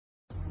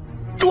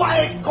You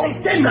are a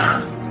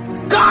container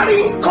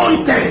carrying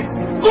content,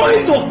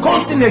 going to a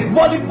continent.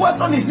 But the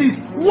question is this: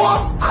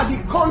 what are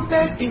the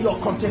contents in your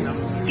container?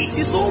 It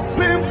is so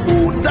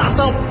painful that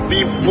the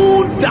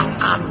people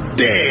that are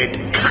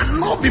dead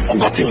cannot be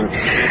forgotten,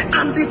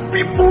 and the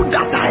people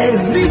that are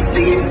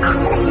existing are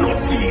not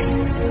noticed.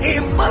 A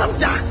man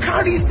that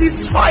carries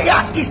this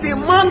fire is a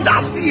man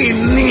that sees a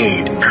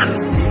need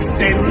and fits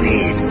the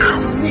need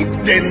and meets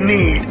the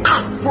need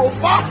and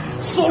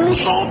provides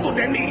solution to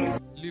the need.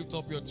 Lift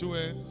up your two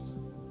hands.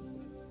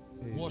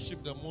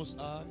 Worship the Most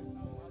High.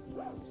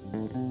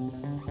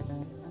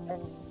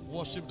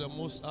 Worship the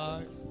Most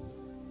High.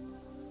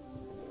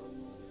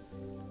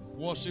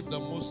 Worship the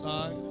Most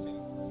High.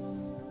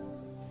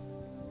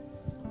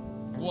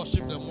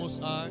 Worship the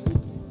Most High.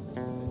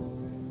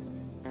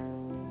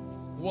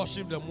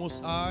 Worship the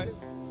Most High.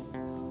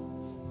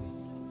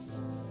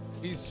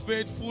 He's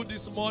faithful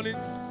this morning.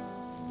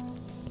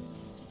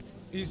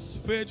 He's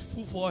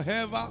faithful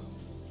forever.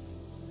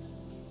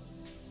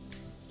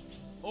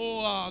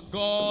 Oh, our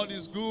God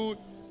is good.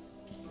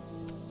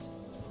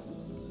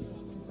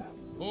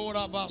 Oh,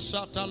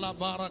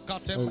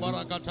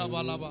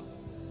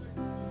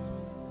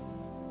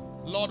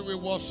 Lord, we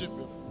worship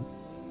you.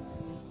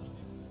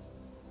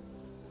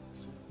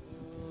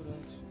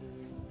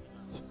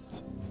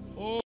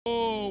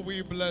 Oh,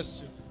 we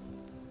bless you.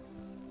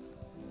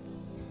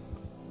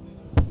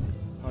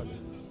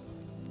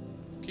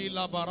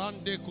 Kila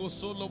barande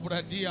kusolo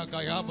bradia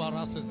gaya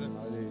barasese.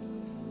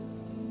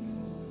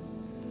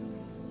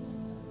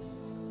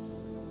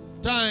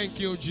 Thank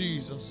you,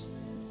 Jesus.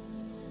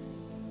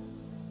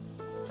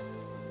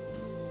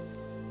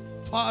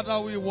 Father,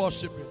 we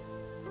worship you.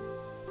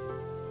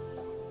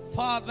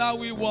 Father,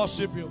 we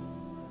worship you.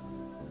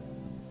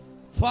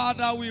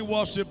 Father, we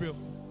worship you.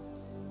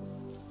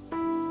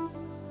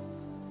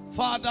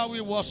 Father,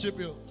 we worship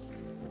you.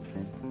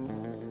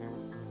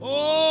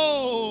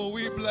 Oh,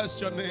 we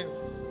bless your name.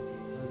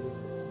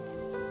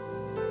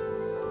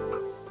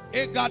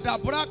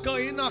 Egadabraka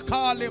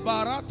inakale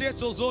barate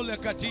sozole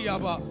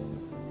katiyaba.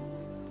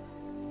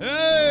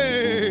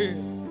 Hey,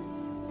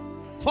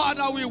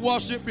 Father, we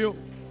worship you.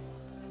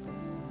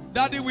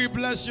 Daddy, we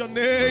bless your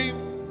name.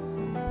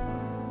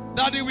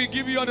 Daddy, we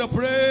give you all the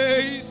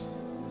praise.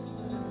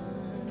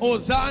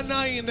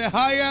 Hosanna in the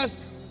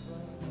highest.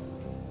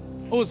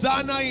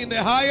 Hosanna in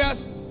the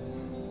highest.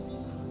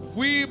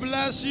 We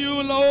bless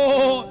you,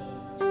 Lord.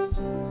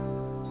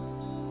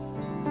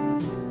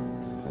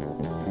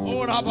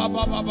 Oh, rabba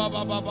ba ba ba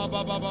ba ba ba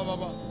ba ba ba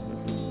ba.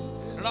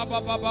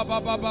 Rabba ba ba ba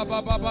ba ba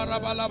ba ba ba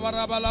rabba la ba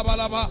rabba la ba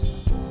la ba.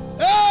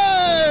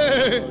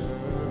 Hey!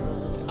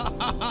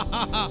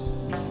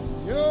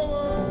 Your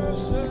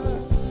worship.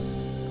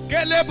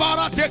 Kele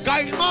barate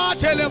kaima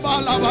tele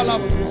ba la ba la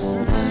ba.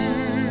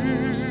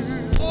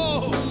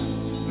 Oh.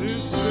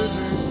 This is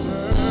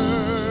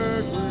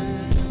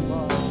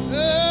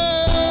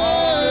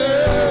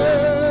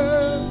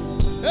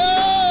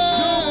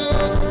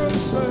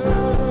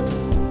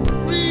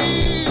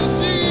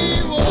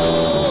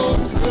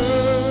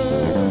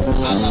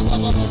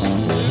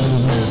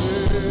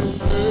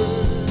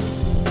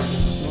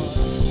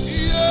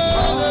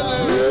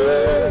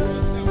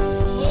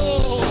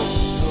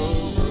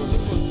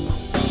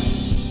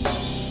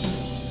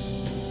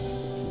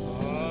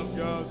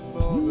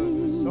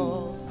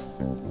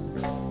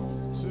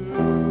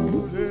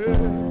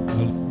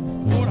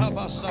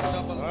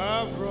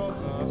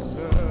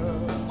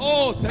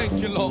oh, thank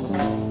you, Lord.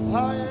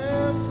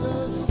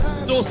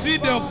 To see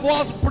the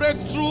first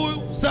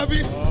breakthrough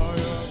service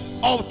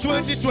of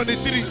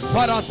 2023.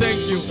 Father, thank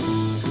you.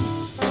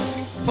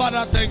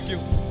 Father, thank you.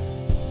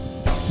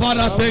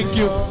 Father, thank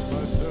you.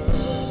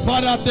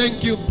 Father,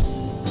 thank you.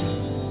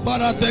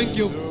 Father, thank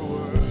you.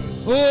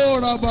 Oh,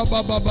 rabba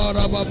ba ba ba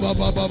rabba ba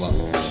ba ba ba.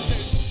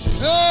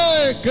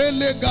 Hey,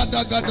 kele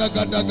gada gada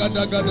gada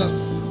gada gada.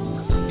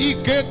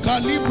 Ike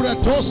calibre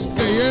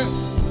toskeye.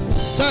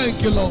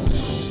 Thank you, Lord.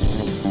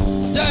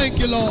 Thank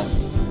you, Lord.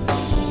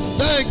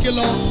 Thank you,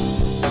 Lord.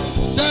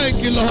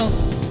 Thank you, Lord.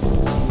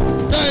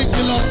 Thank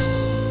you, Lord.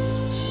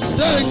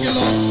 Thank you,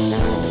 Lord.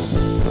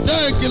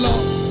 Thank you,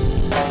 Lord.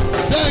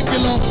 Thank you,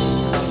 Lord.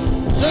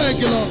 Thank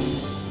you, Lord.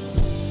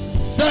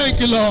 Thank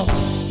you, Lord.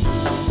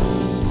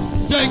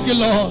 Thank you,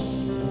 Lord.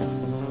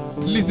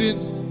 Listen.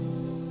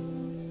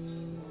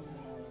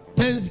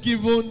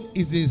 Thanksgiving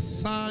is a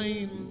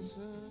sign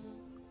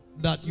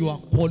that you are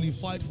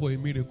qualified for a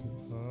miracle.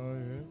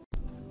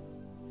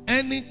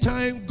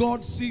 Anytime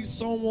God sees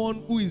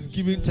someone who is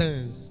giving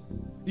thanks,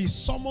 He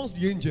summons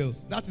the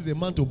angels. That is a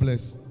man to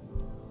bless.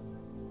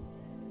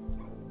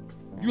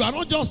 You are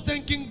not just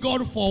thanking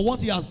God for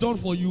what He has done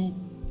for you,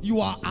 you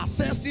are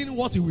assessing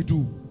what He will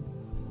do.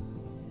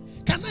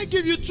 Can I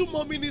give you 2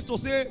 more minutes to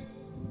say,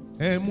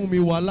 Emumi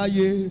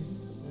walaye,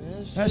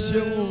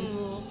 Eshewu,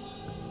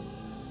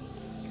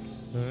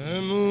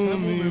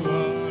 Emumi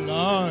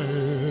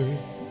walaye,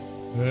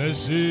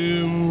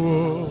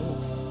 Eshewu.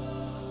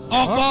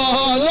 Ọkọ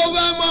ló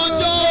fẹ́ mọ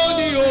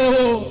jóni o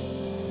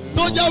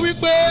tó jẹ́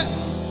wípé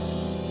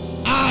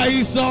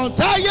àìsàn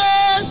táyé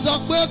sọ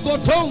pé kò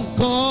tó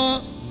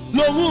nǹkan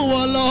ló mú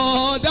wọn lọ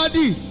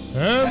dádì.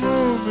 ẹ mú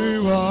mi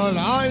wà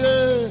láyé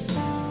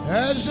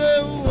ẹ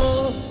ṣeun o.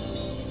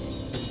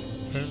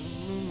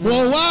 mo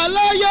wà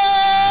láyé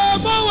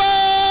mo wà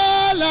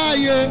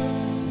láyé.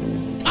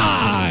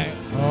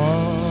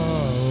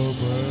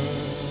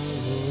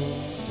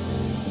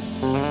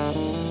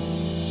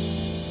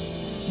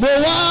 mo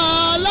wà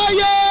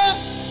láyé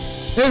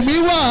èmi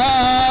wà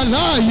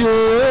láyé.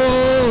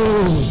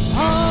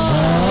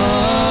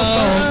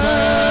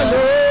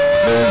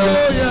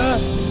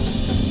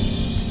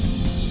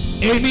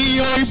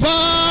 ènìyàn ìbá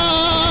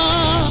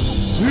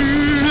ti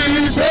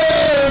gbé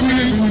mi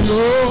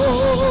lọ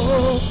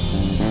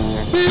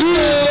bí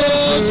mo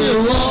ṣe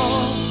wọ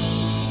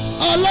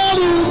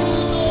ọlọ́run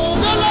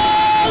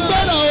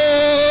lọ́lọ́gbẹ̀rẹ̀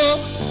o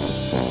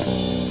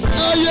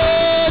ayé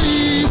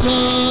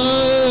ìbọn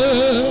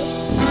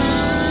ti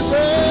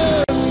gbé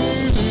mi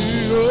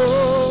lọ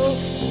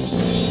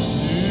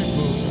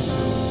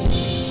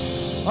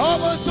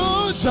ọmọ tó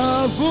jà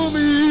fún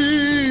mi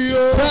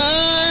o.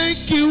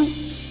 Thank you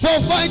for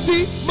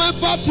fighting my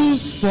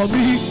battles for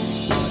me.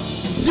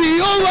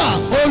 Jehovah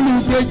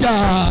olùgbèjà.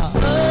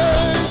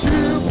 Thank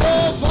you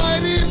for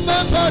fighting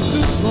my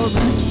battles for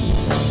me.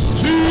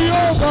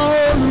 Jehovah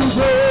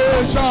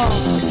olùgbèjà.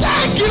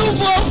 Thank you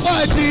for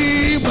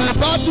fighting my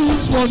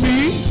battles for me.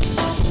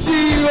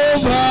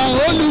 Jehovah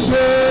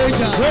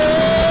olùgbèjà.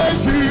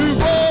 Thank you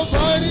for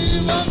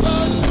fighting my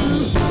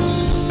battles.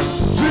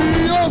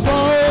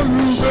 Jehovah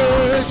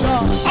olùgbèjà.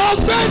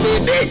 Ọ̀gbẹ́ni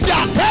níjà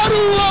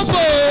kẹ́rù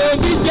ọ̀bọ̀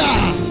níjà.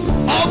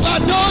 Ọba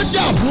tó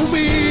jà fún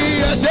mi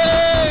ẹ ṣé.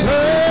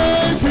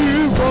 Thank you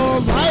for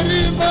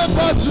fighting my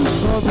battles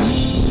for me.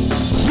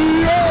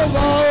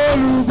 Jehovah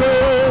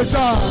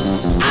olùgbèjà.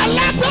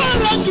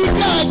 Alágbára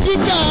gíga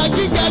gíga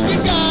gíga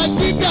gíga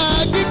gíga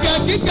gíga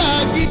gíga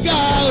gíga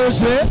ò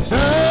ṣe.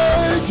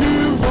 Thank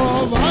you for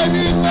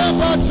fighting my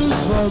battles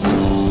for me.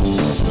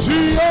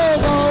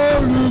 Jehovah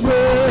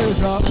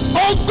olùgbèjà.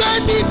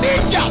 Ọ̀gbẹ́ni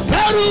níjà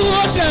kẹ́rù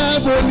ọ̀dẹ̀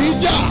bò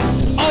níjà.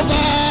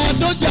 Ọba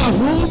tó jà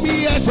fún mi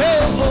ẹ ṣé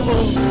o.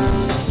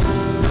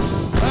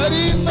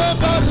 Fighting my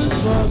battles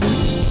for me.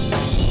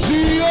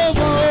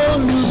 Jehovah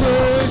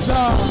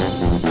olùgbèjà.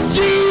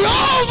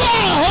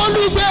 Jehovah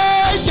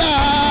olùgbèjà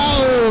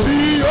o.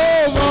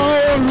 Jehovah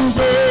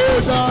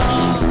olùgbèjà.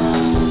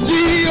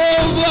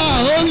 Jehovah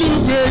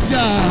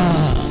olùgbèjà.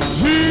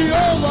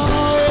 Jehovah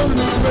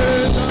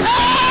olùgbèjà.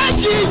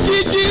 Jehovah.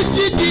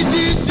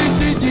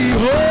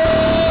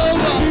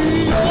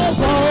 Jehovah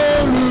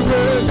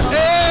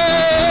olùgbèjà.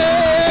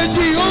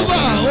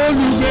 Jehovah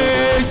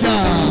olùgbèjà.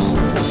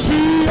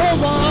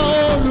 Jehovah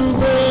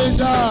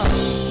olùgbèjà.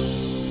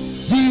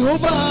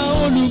 Jehovah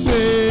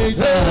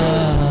olùgbèjà.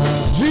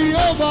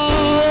 Jehovah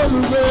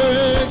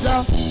olùgbèjà.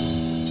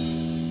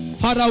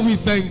 Father, we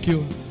thank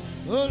you.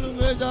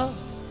 Olùgbèjà.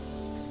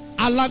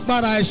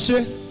 Alágbára ẹ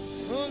ṣé.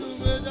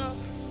 Olùgbèjà.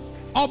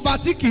 Ọba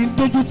tí kì í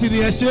dojú tì ní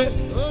ẹ ṣé.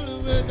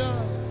 Olùgbèjà.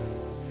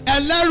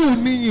 Ẹlẹ́rù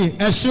níyìn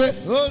ẹ ṣé.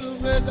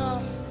 Olùgbèjà.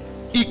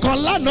 Ìkan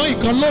lánàá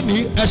ìkan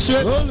lónìí ẹ ṣé.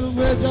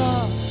 Olùgbèjà.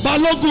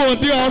 Balógun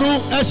òde ọ̀run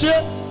ẹ ṣé.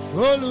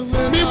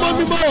 Olùgbèjà. Mímọ́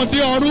mímọ́ òde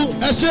ọ̀run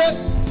ẹ ṣé.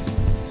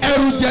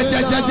 Ẹ̀rù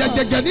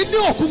jẹ̀jẹ̀jẹ̀jẹ̀jẹ̀ nínú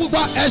òkú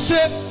pupa ẹ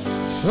ṣé.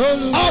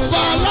 Ọba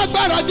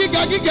alágbára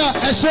gíga gíga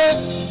ẹ ṣé.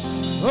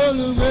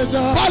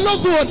 Olùgbèjà.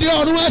 Balógun òde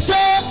ọ̀run ẹ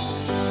ṣé.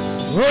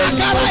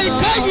 Àkàrà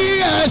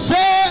ìkẹyìn ẹ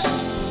ṣé.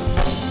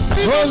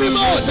 Mímọ́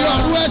mímọ́ òde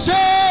ọ̀run ẹ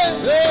ṣé.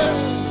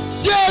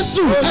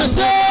 Jésù ẹ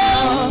ṣé.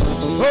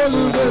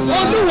 Olùgbèjà.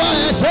 Olúwa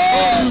ẹ ṣé.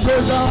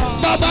 Olùgbèjà.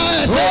 Bàbá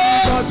ẹ ṣé.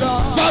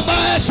 Bàbá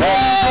ẹ ṣé.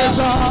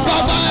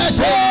 Bàbá ẹ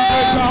ṣé.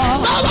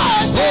 Bàbá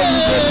ẹ ṣé.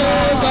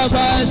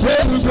 Bàbá ẹ ṣé.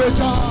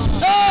 Olùgbèjà.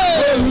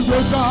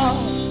 Olùgbèjà.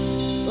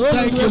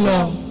 Thank you,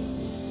 Lord.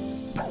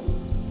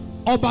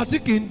 Ọba tí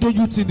kì í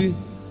dojú tì ní.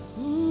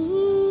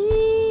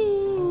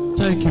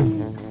 Thank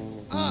you.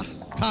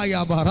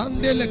 Kaya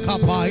barandele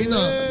kapaina.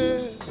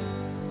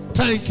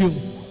 Thank you.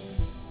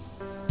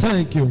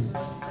 Thank you.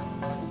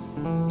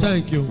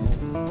 Thank you.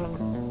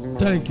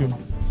 Thank you.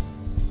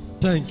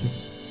 Thank you.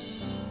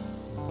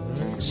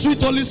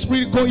 Sweet Holy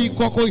Spirit, go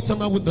equal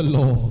eternal with the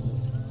Lord.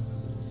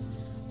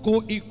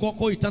 Go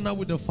equal eternal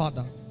with the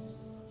Father.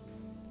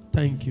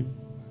 Thank you.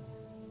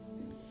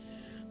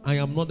 I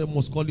am not the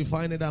most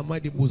qualified, neither am I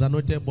the most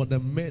anointed, but the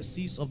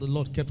mercies of the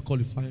Lord kept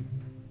qualifying.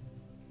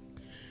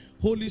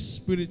 Holy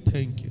Spirit,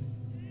 thank you.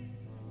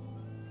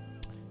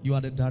 You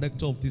are the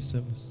director of this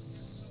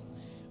service.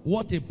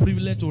 What a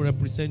privilege to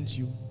represent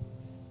you.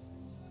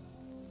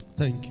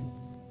 Thank you.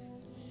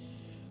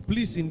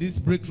 Please, in this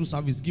breakthrough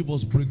service, give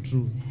us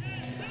breakthrough.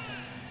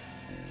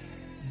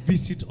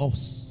 Visit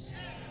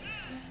us.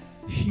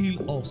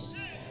 Heal us.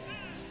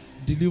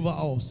 Deliver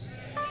us.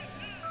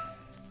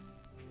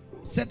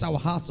 Set our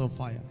hearts on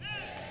fire.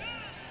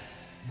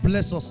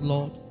 Bless us,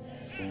 Lord.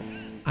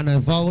 And I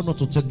vow not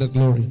to take the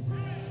glory.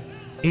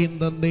 In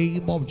the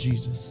name of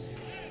Jesus.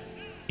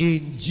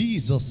 In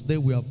Jesus'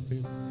 name we are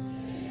praying.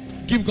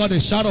 Give God a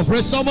shout of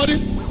praise, somebody.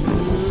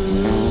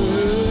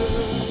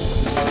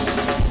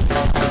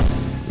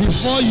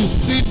 Before you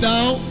sit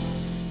down,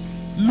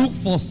 look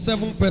for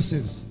 7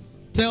 persons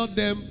Tell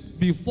them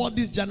before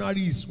this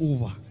January is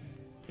over.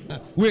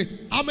 Wait,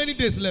 how many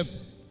days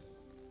left?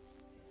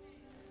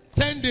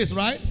 10 days,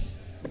 right?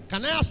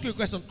 Can I ask you a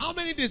question? How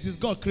many days does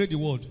God create the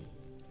world?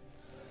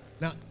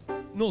 Now,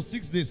 no,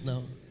 6 days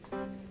now.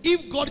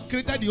 If God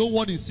created the whole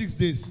world in 6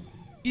 days,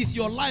 is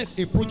your life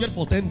a project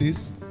for 10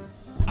 days?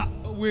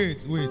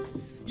 Wait.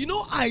 You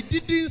know, I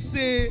didn't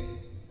say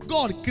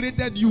God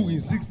created you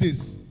in 6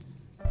 days.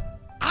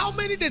 How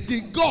many days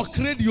can God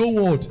create the whole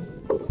world?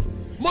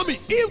 Mommy,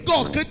 if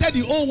God created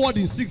the whole world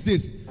in 6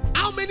 days,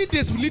 how many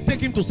days will it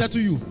take him to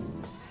settle you?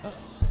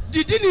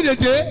 Did you need a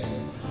day?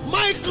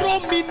 Micro,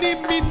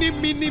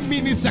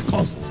 mini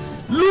seconds.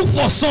 Look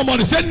for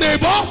somebody. Say,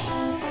 neighbor,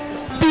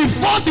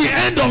 before the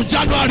end of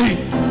January,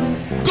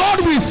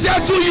 God will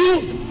settle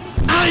you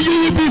and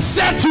you will be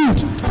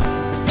settled.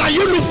 Can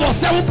you look for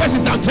 7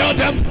 persons and tell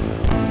them,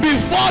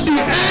 before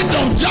the end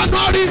of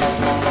January,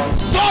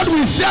 God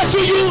will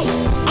settle you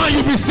and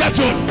you'll be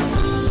settled.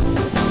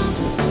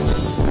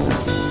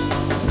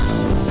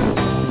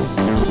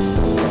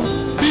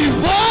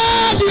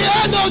 Before the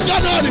end of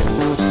January.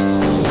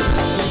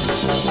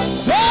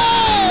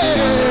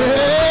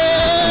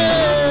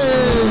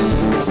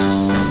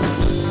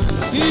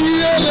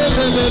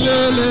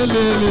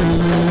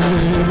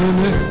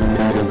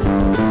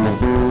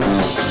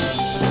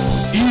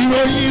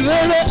 Ìròyìn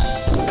rere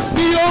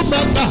ni ó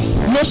máa gbà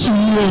lóṣù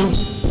yìí o.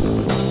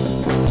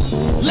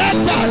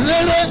 Lẹ́tà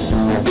rere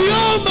ni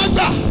ó máa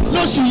gbà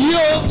lóṣù yìí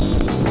o.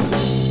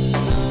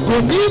 Kò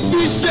ní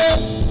fi ṣe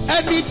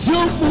ẹni tí ó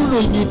mú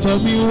ròyìn tọ̀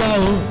mí wá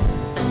o.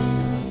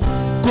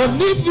 Kò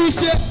ní fi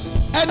ṣe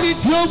ẹni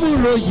tí ó mú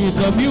ròyìn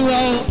tọ̀ mí wá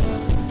o.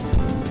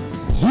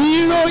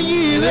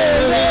 Ìròyìn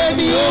rere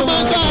ni ó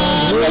máa gbà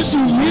lóṣù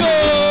yìí o.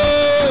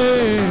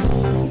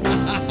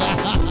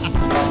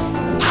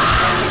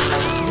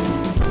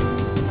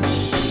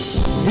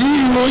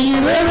 Ìròyìn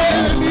rere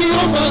ni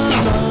ó máa gbà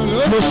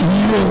lóṣù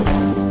yìí o.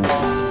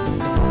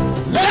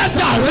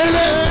 Lẹ́tà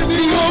rere ni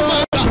ó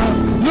máa gbà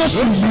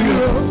lóṣù yìí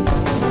o.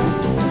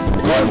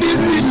 Kò ní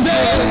fi ṣe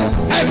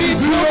ẹni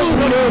tí ó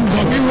mú ròyìn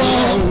tọ̀ mí wá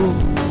o.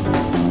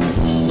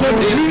 Kò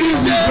ní fi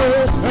ṣe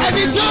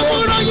ẹni tí ó mú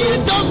ròyìn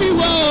tọ̀ mí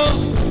wá o.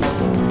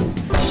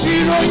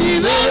 Ìròyìn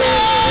rere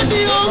ni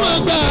ó máa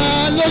gbà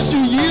lóṣù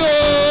yìí o.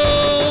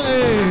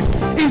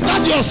 Is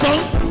that your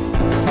song?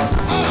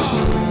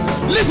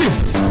 Listen.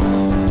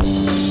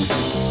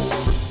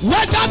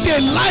 Whether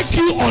they like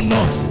you or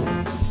not,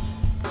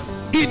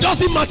 it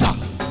doesn't matter.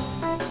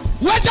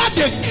 Whether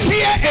they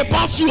care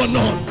about you or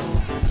not,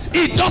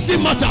 it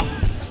doesn't matter.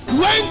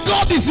 When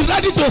God is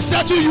ready to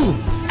settle you,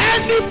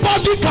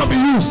 anybody can be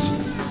used.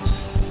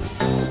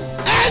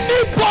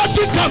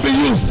 Anybody can be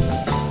used.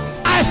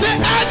 I say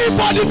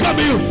anybody can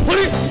be used.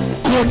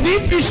 Kò ní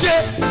fi ṣe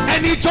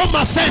ẹni tó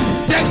máa send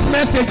text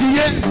message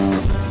yẹn.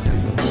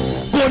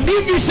 Kò ní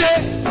fi ṣe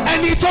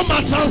ẹni tó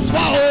máa transfer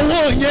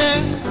owó yẹn.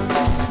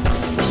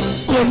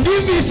 Kò ní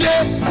fi ṣe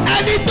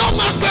ẹni tó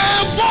máa pe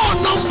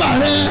phone number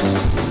rẹ.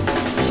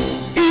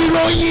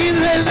 Ìròyìn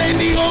rere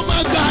ni ó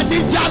máa gbà ní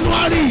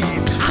January.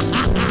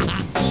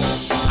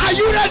 Are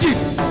you ready?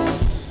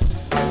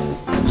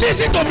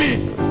 Listen to me.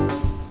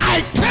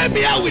 I came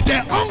here with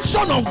the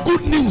unction of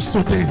good news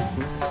today.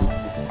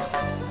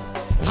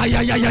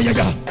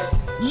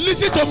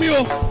 Listen to me,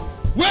 oh.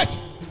 Wait.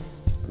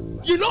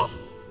 You know,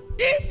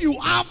 if you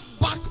have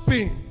back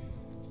pain,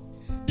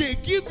 they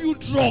give you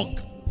drug.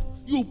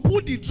 You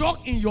put the drug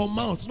in your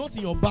mouth, not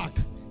in your back.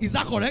 Is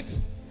that correct?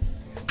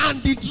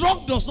 And the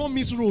drug does not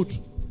miss road.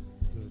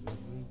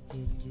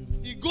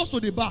 It goes to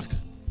the back.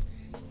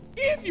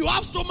 If you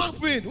have stomach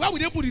pain, where will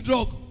they put the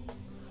drug?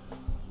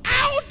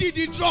 How did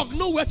the drug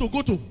know where to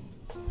go to?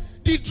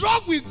 The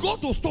drug will go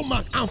to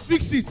stomach and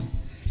fix it.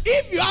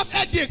 If you have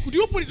headache, could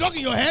you put the drug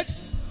in your head?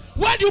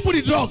 Where do you put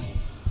the drug?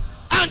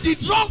 And the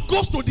drug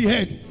goes to the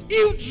head.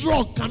 If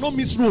drug cannot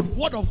miss road,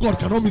 word of God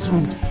cannot miss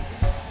road.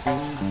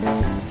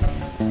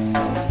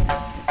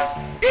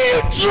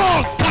 If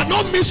drug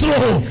cannot miss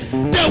road,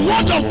 the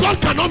word of God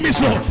cannot miss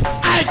road.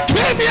 I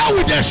came here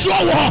with a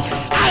sure word.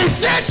 I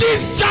said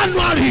this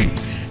January,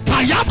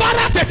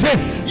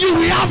 you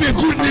will have a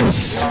good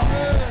news.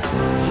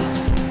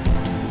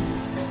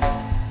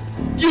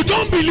 You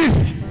don't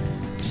believe?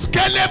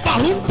 Skele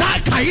barunta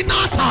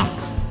kainata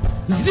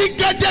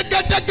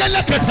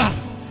zigedegedegeketa.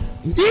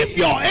 If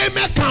your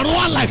amen can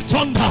roar like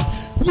thunder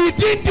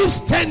within these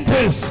 10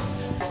 days,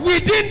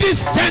 within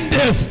these 10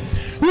 days,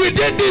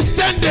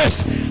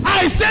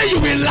 I say you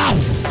will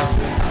laugh.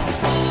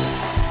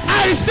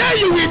 I say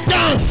you will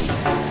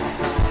dance.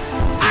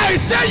 I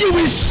say you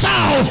will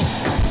shout.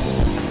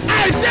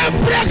 I say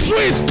breakthrough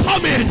is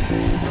coming.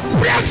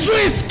 Breakthrough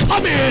is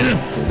coming.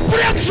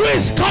 Breakthrough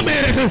is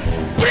coming.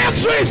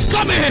 Breakthrough is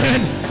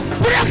coming.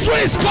 Breakthrough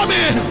is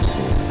coming.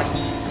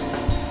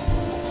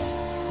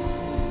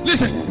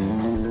 Listen.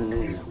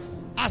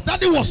 As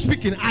Daddy was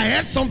speaking, I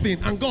heard something,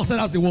 and God said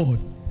that's the word.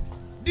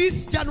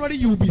 This January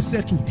you will be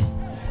settled.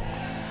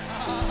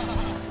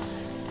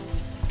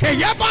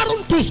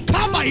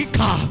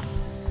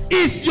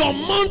 Is your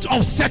month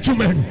of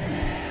settlement.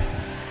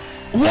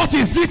 What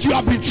is it you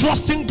have been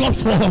trusting God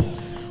for?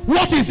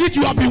 What is it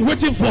you have been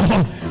waiting for?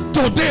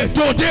 Today.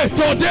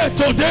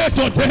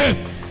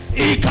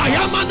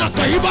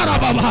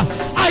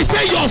 I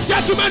say your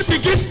settlement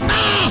begins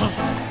now.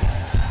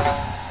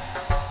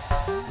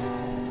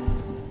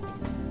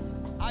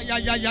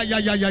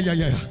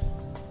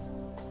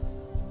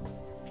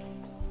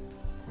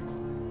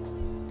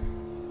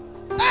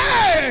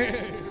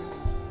 Hey!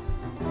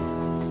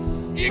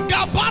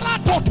 Igabara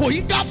toto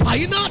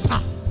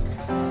igapainata.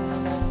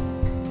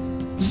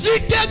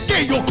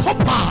 Zidege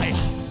yokopai.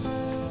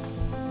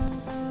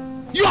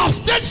 You have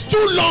stayed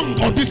too long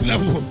on this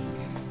level.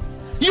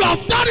 You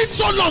have done it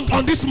so long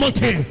on this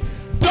mountain.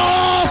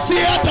 Thus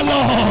hear the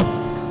Lord.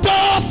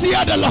 Thus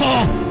hear the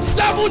Lord.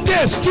 7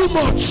 days too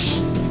much.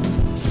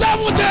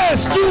 7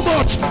 days too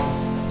much.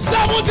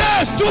 7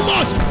 days too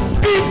much.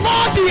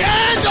 Before the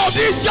end of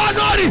this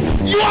January,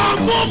 you are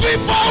moving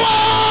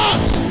forward.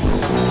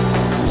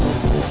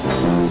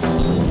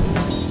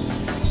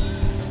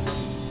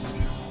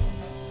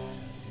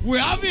 We're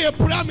having a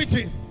prayer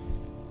meeting.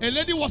 A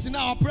lady was in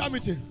our prayer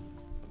meeting.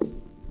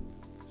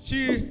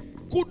 She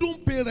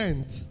couldn't pay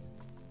rent.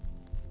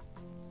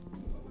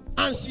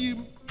 And she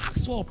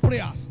asked for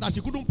prayers that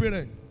she couldn't pay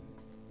rent.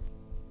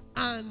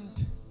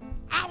 And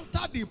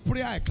after the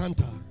prayer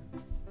encounter,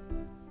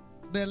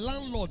 the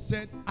landlord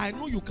said, I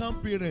know you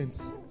can't pay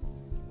rent.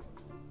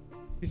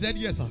 He said,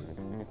 yes, sir.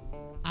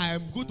 I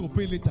am going to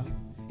pay later.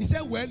 He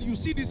said, well, you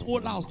see this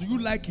old house. Do you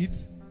like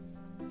it?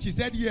 She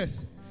said,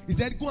 yes. He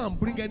said, go and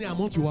bring any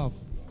amount you have.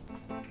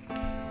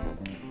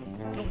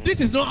 No, this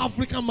is not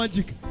African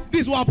magic.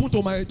 This is what happened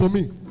to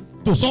me.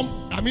 To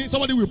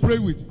somebody we pray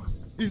with.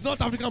 It's not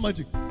African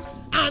magic.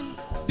 And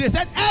they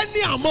said,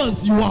 any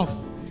amount you have.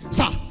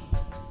 Sir,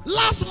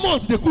 last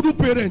month they couldn't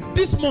pay rent.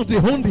 This month they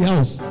own the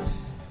house.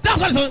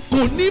 That's why they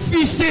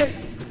said,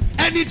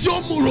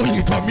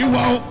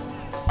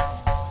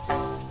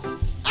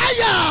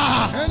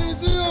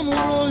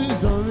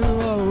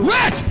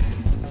 wait!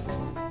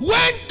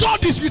 When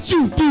God is with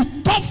you,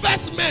 the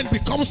toughest men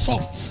become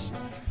soft.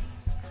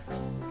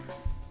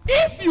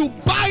 If you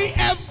buy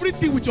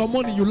everything with your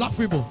money, you lack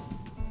favor.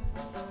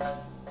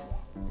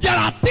 There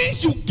are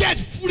things you get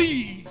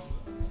free.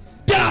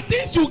 There are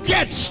things you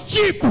get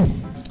cheap.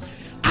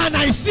 And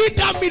I see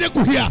that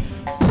miracle here.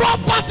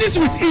 Properties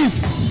with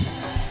ease.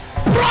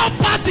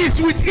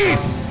 Properties with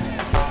ease.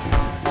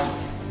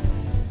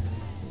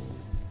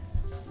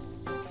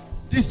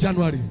 This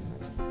January.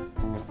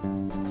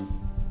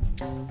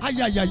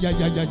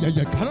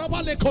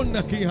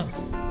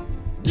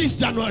 This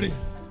January.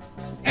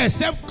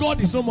 Except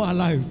God is no more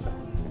alive.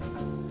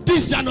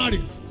 This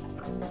January.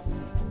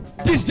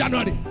 This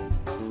January.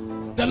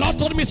 The Lord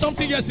told me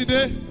something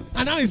yesterday,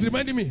 and now He's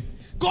reminding me.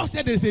 God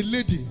said there is a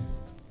lady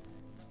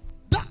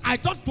that I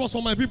thought it was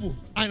for my people,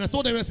 and I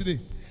told them yesterday.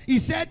 He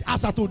said,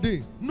 as of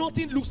today,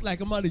 nothing looks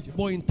like a marriage,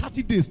 but in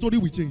 30 days, story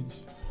will change.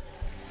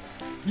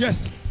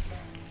 Yes.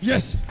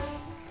 Yes.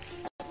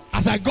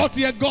 As I got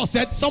here, God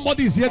said,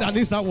 somebody is here that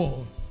needs that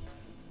word.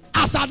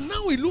 As of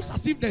now, it looks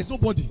as if there is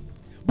nobody,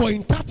 but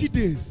in 30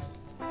 days.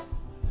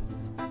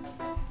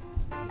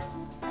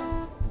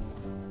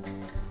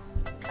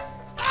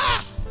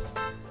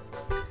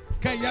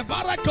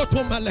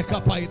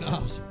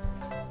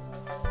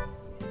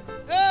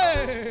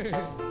 Hey!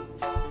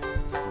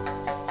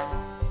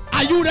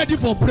 Are you ready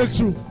for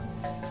breakthrough?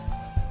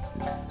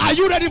 Are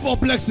you ready for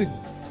blessing?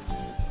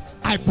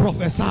 I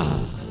prophesy.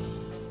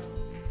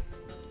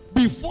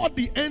 Before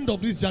the end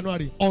of this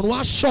January, on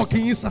what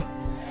shocking is that?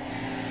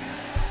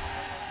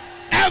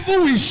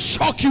 Heaven will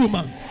shock you,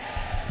 man.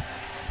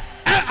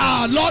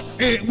 Lord,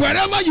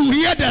 wherever you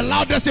hear the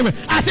loudest amen,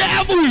 I say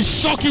heaven will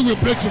shock you with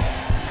breakthrough.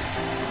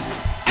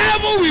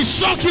 Heaven will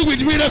shock you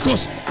with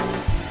miracles.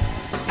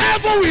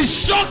 Heaven will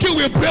shock you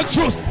with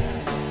breakthroughs.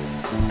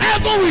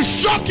 Heaven will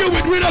shock you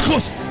with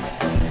miracles.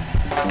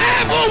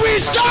 Heaven will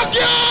shock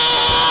you.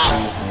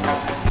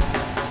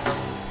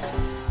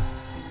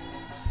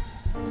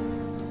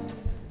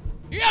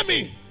 Hear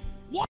me.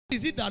 What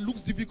is it that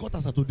looks difficult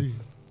as of today?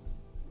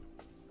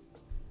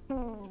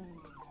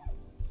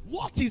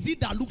 What is it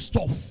that looks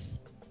tough?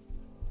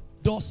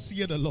 Thus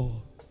hear the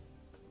Lord.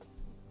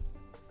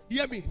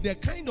 Hear me. The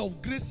kind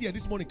of grace here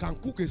this morning can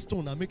cook a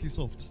stone and make it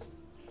soft.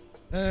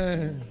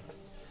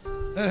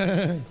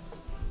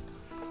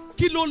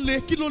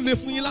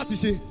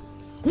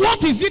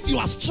 What is it you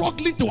are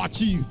struggling to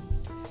achieve?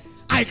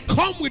 I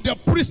come with the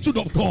priesthood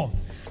of God.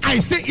 I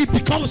say it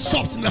becomes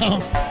soft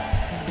now.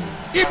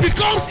 It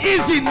becomes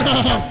easy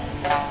now.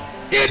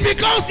 It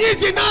becomes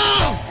easy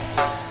now.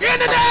 In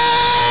the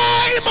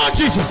name of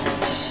Jesus.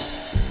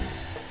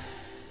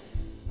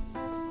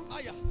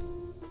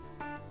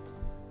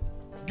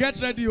 Get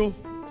ready, oh.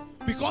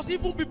 Because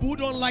even people who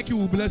don't like you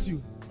will bless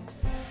you.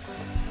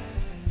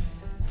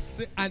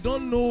 Say, I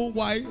don't know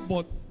why,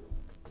 but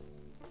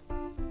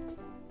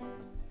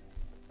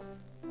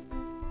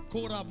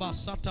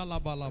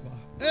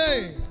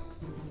hey,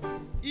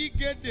 he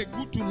get the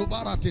good to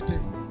Lobaratete.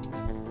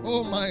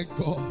 Oh my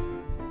God.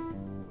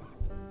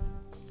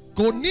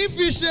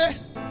 Konifishe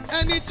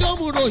ẹni tí ó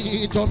mú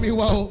ròyìn ìtọ́ mi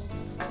wá o.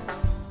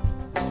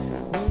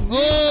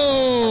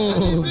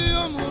 Ẹni tí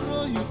ó mú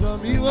ròyìn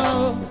ìtọ́ mi wá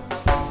o.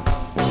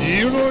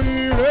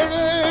 Ìròyìn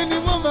rere ni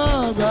mo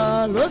máa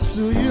gbà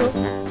lóṣù yìí o.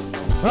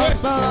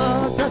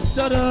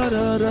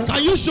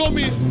 Can you show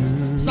me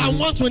Psalm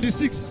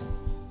 126?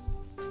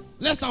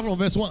 Let's start from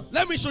verse 1.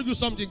 Let me show you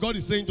something God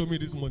is saying to me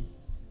this morning.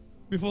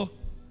 Before.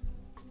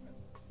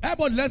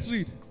 Everybody, let's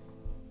read.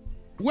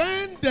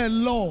 When the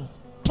Lord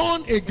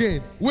turn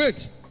again.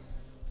 Wait.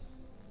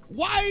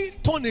 Why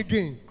turn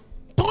again?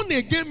 Turn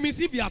again means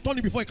if he has done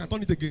it before, he can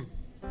turn it again.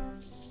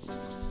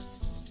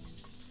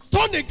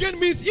 Turn again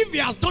means if he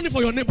has done it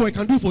for your neighbor, he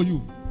can do it for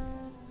you.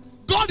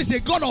 God is a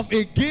God of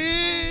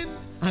again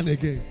and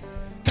again.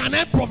 Can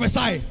I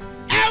prophesy?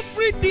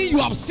 Everything you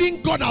have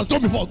seen God has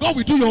done before, God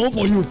will do your own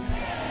for you.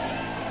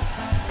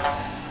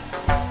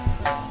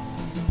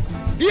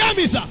 Hear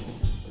me, sir.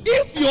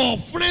 If your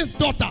friend's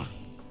daughter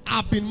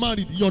have been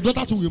married, your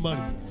daughter too will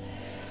marry.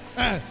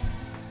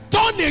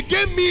 Turn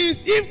again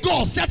means if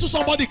God settles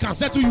somebody, can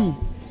settle you.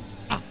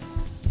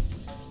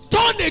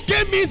 Turn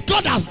again means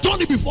God has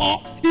done it before,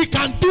 he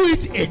can do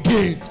it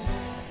again.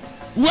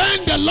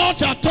 When the Lord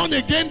shall turn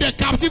again the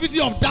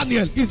captivity of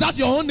Daniel, is that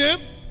your own name?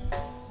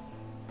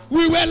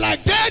 We were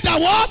like dead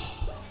and what?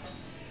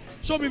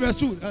 Show me verse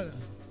 2.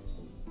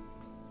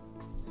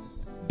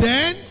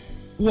 Then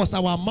was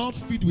our mouth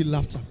filled with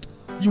laughter.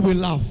 You will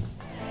laugh.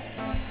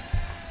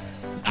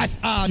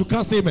 You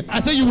can't say amen.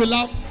 I say you will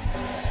laugh.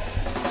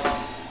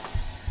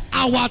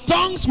 Our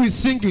tongues will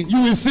singing.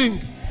 You will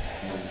sing.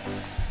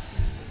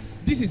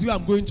 This is where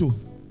I'm going to.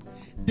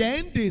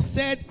 Then they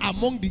said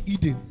among the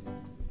Eden,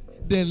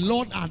 the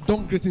Lord had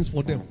done great things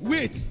for them.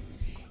 Wait.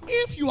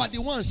 If you are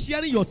the one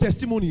sharing your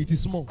testimony, it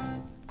is small.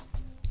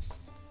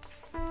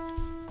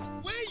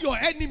 When your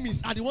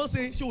enemies are the ones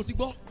saying,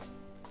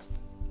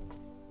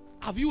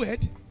 have you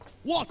heard?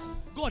 What?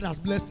 God has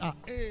blessed her.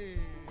 Hey.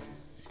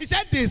 He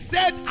said, they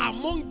said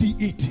among the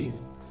Eden.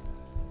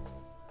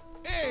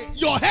 Hey,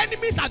 your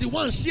enemies are the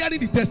ones sharing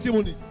the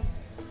testimony.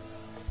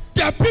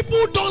 The people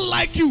who don't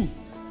like you.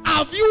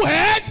 Have you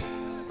heard?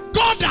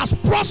 God has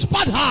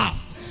prospered her.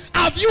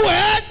 Have you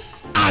heard?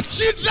 Her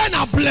children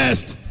are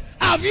blessed.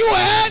 Have you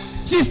heard?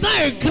 She's now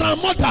a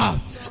grandmother.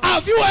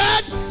 Have you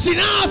heard? She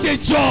now has a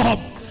job.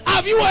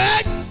 Have you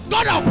heard?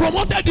 God has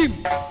promoted him.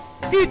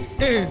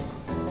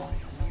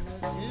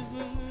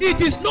 It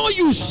is not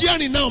you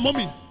sharing now,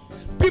 mommy.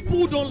 People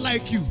who don't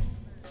like you,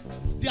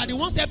 they are the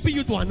ones helping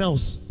you to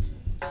announce.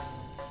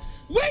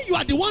 When you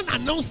are the one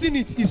announcing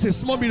it, it's a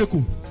small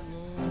miracle.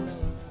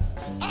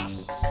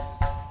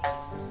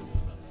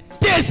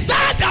 They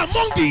said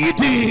among the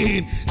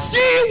Eden,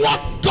 see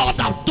what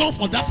God has done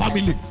for that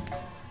family.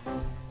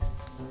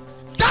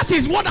 That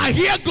is what I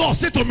hear God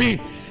say to me.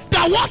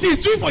 That what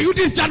He's doing for you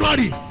this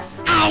January.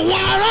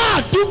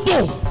 Awara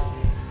Dubo.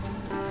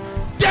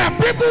 There are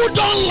people who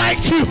don't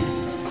like you.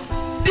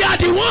 They are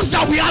the ones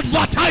that we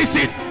advertise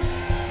it.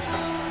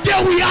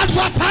 They will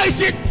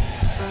advertise it.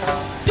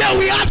 They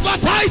will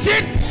advertise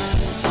it.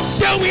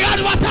 They will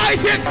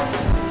advertise it.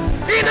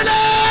 In the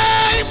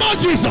name of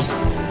Jesus.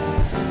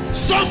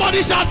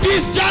 Somebody shout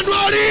this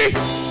January,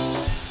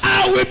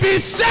 I will be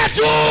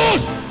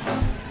settled.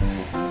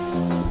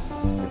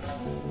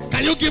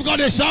 Can you give God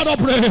a shout of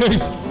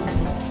praise?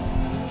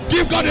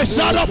 Give God a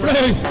shout of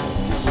praise.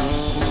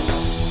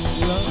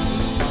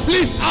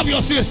 Please have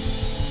your seat.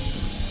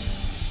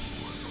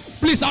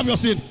 Please have your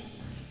seat.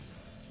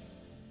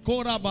 I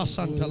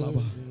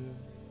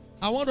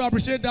want to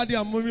appreciate Daddy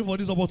and Mommy for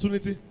this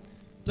opportunity.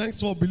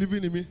 Thanks for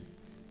believing in me.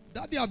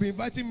 Daddy have been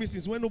inviting me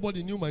since when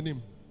nobody knew my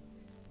name.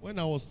 When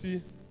I was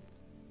still,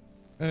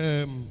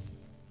 that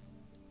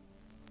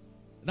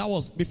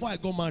was before I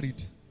got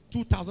married,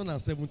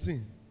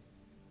 2017.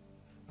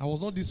 I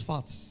was not this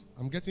fat.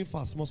 I'm getting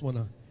fat, small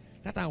now.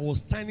 That time I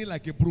was tiny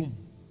like a broom.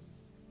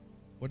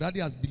 But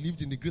Daddy has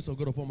believed in the grace of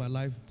God upon my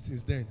life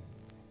since then.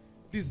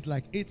 This is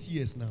like 8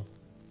 years now.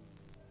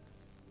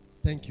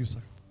 Thank you,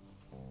 sir.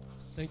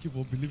 Thank you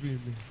for believing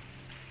in me.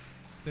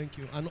 Thank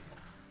you. And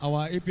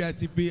our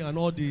APICP and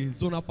all the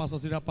zonal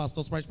pastors, area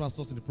pastors, parish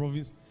pastors in the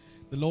province,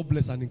 the Lord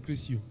bless and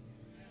increase you.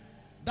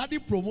 Daddy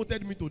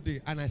promoted me today,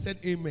 and I said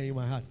amen in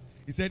my heart.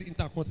 He said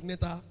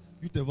intercontinental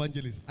youth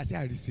evangelist. I said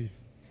I receive.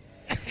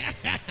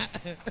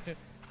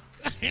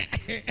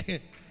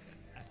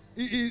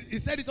 he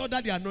said it under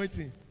the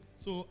anointing.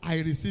 So I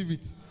receive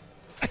it.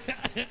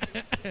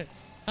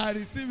 I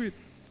receive it.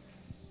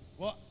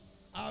 Well,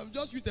 I'm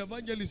just youth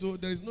evangelist, so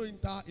there is no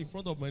inter in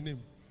front of my name.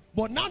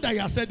 But now that he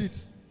has said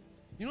it,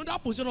 you know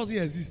that position doesn't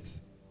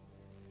exist.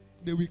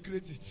 They will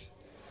create it.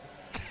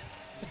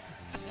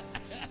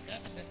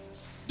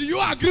 Do you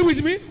agree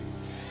with me?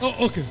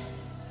 Oh, okay.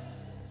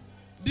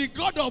 The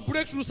God of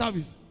breakthrough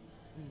service.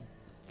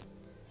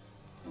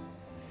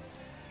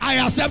 I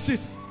accept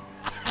it.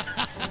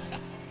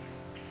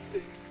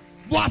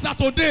 But as of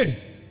today,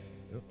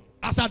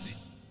 as a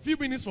few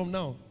minutes from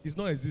now, it's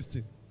not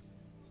existing.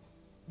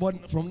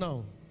 But from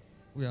now,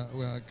 we are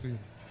agreeing.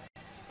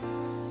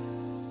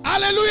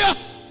 Hallelujah.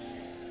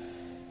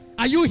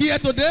 Are you here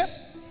today?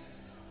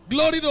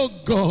 Glory to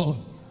God.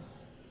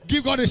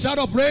 Give God a shout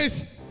of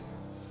praise.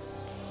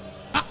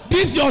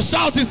 This your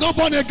shout is not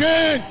born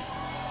again.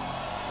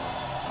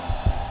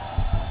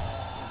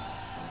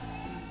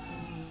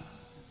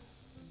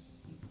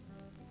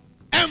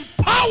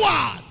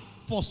 Empowered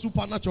for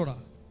supernatural.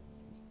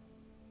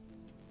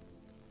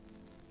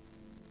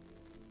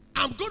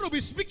 I'm going to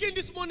be speaking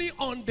this morning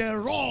on the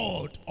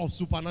rod of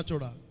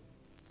supernatural.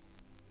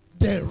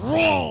 The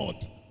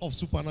rod of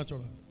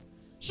supernatural.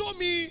 Show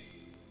me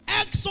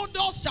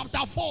Exodus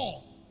chapter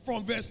 4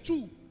 from verse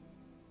 2.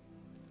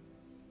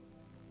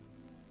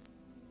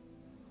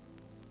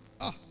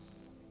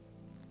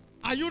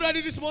 Are you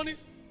ready this morning?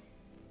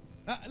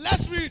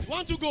 Let's read.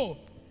 1 to go.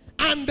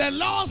 And the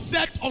Lord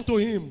said unto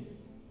him,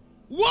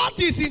 what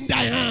is in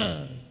thy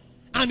hand?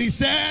 And he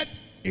said,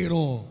 a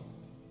rod.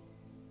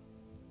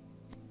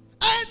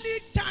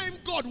 Anytime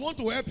God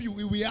wants to help you,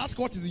 he will ask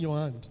what is in your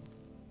hand.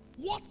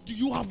 What do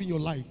you have in your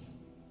life?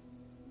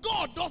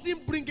 God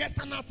doesn't bring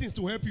external things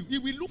to help you. He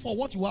will look for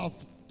what you have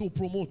to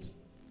promote.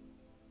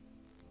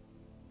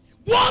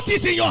 What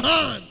is in your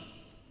hand?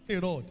 A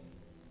rod.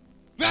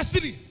 Verse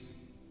 3.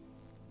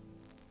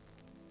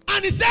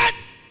 And he said,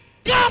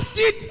 cast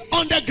it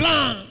on the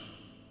ground.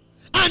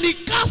 And he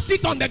cast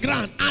it on the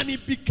ground. And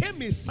it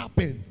became a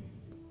serpent.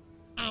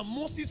 And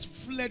Moses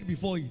fled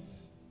before it.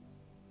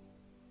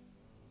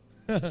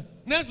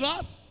 Next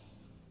verse.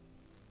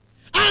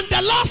 And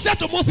the Lord said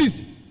to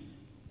Moses,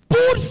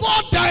 put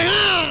forth thy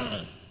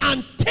hand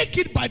and take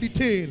it by the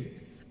tail.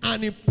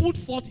 And he put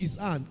forth his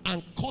hand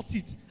and caught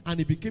it,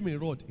 and it became a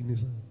rod in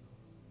his hand.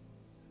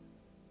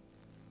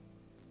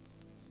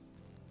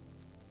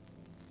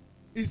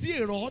 Is he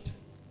a rod?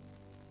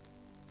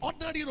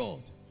 Ordinary rod.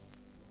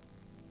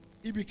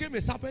 He became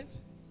a serpent.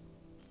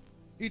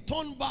 He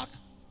turned back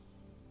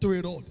to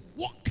a rod.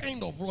 What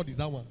kind of rod is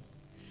that one?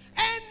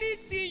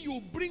 Anything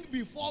you bring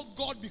before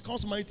God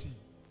becomes mighty.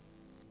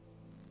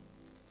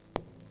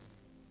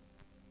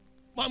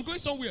 But I'm going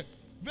somewhere.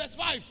 Verse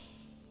 5.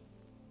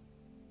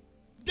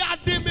 That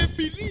they may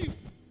believe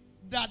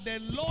that the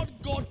Lord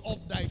God of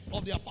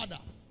their father,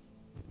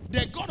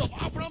 the God of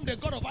Abraham, the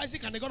God of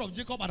Isaac, and the God of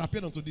Jacob had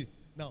appeared unto thee.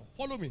 Now,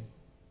 follow me.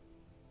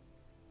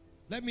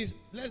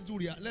 Let's do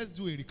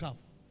a recap.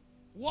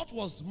 What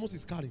was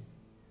Moses carrying?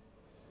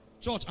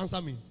 Church,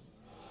 answer me.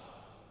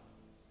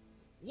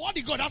 What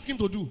did God ask him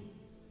to do?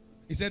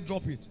 He said,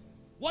 drop it.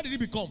 What did he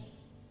become?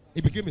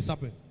 He became a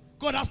serpent.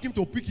 God asked him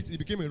to pick it, he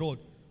became a rod.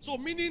 So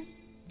meaning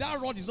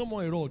that rod is no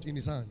more a rod in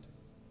his hand.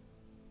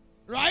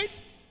 Right?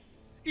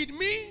 It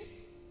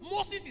means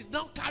Moses is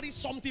now carrying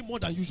something more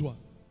than usual.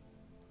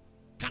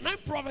 Can I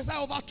prophesy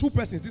over 2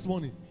 persons this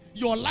morning?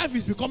 Your life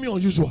is becoming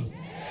unusual.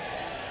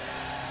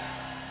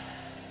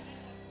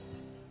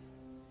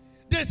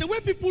 There's a way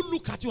people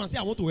look at you and say,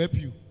 I want to help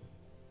you.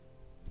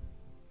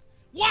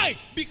 Why?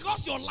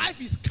 Because your life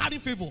is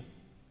carrying favor.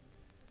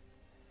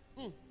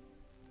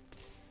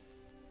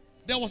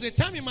 There was a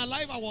time in my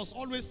life I was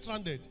always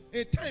stranded.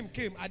 A time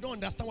came, I don't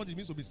understand what it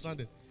means to be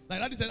stranded. Like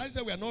Daddy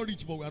said we are not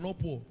rich, but we are not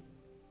poor.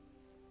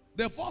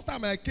 The first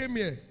time I came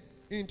here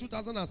in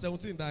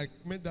 2017, that I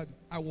met that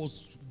I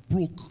was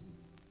broke.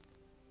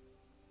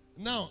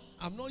 Now,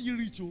 I'm not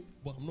rich,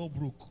 but I'm not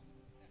broke.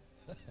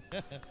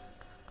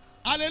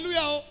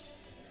 Hallelujah.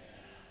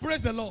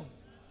 Praise the Lord.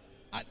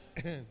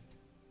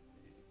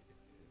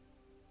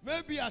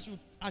 Maybe I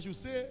should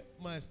say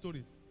my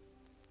story.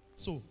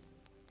 So,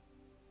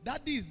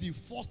 Daddy is the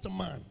first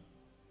man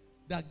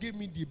that gave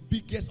me the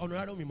biggest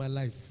honorarium in my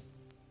life.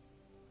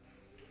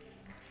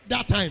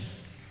 That time,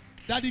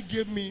 Daddy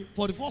gave me,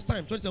 for the first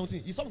time,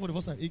 2017, he saw me for the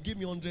first time, he gave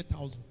me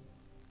 100,000.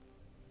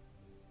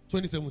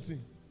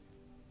 2017.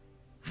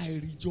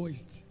 I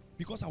rejoiced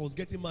because I was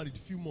getting married a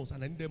few months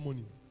and I needed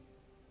money.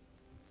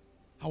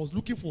 I was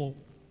looking for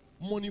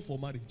money for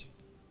marriage.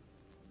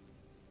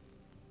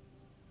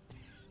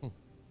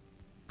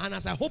 And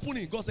as I opened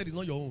it, God said, it's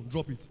not your own,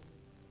 drop it.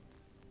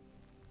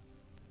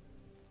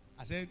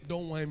 I said,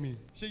 don't whine me.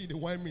 Say you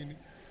don't whine me.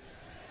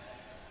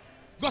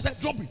 God said,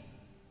 drop it.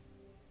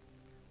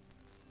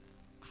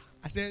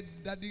 I said,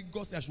 Daddy,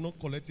 God said I should not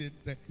collect it.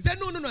 He said,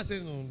 no. I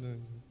said, no.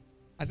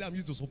 I said, I'm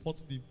used to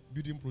support the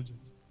building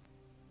project.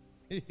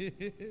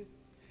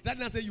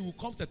 Daddy said, you will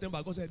come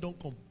September. God said, don't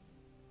come.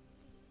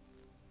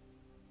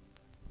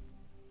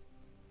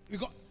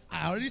 Because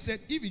I already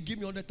said, if he give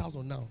me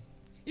 100,000 now,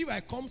 if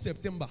I come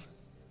September,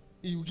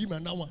 he will give me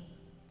another one.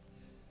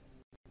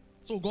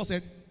 So God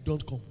said,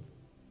 don't come.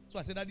 So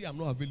I said, Daddy, I'm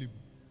not available.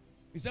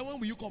 He said, when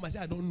will you come? I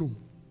said, I don't know.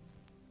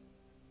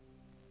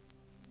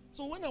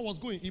 So when I was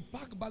going, he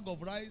packed a bag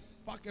of rice,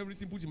 packed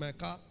everything, put in my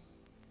car,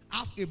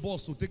 asked a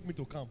boss to take me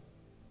to camp.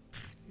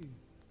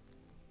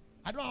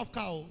 I don't have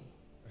car.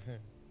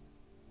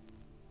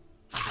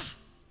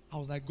 I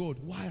was like, God,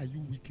 why are you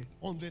wicked?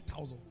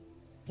 100,000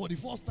 for the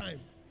first time.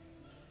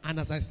 And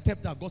as I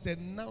stepped out, God said,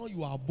 now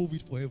you are above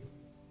it forever.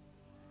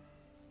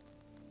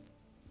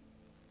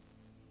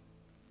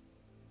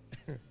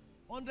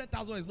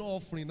 $100,000 is not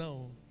offering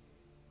now.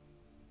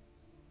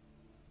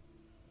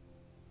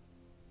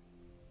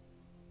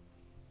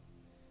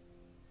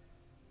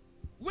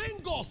 When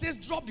God God says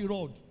drop the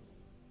rod.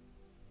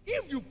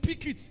 If you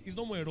pick it, it's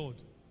no more a rod.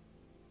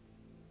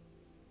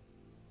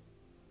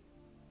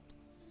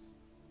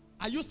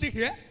 Are you still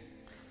here?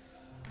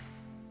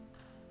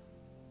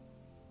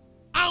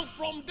 And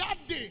from that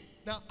day,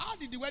 now how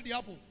did the wedding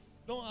happen?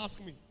 Don't ask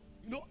me.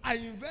 You know, I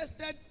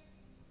invested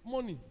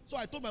money. So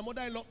I told my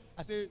mother-in-law,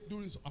 I said,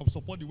 do this, I'll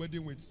support the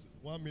wedding with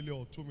 1 million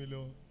or 2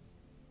 million.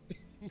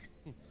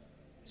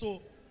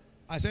 So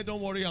I said,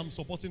 don't worry, I'm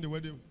supporting the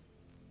wedding.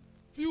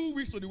 Few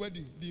weeks to the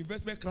wedding, the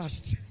investment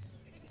crashed.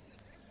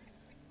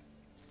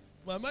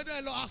 My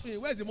mother-in-law asked me,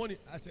 where's the money?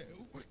 I said,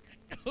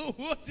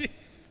 what?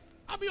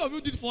 How many of you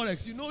did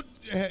Forex? You know,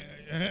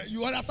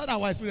 you understand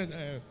our experience.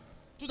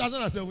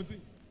 2017.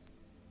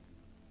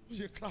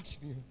 She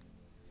crashed.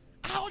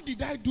 How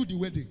did I do the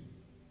wedding?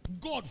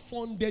 God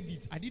funded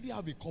it. I didn't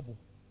have a kobo.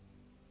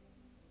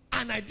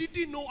 And I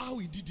didn't know how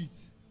he did it.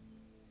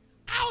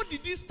 How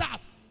did he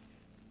start?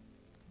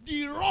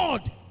 The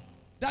rod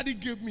that he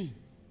gave me,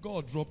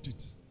 God dropped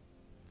it.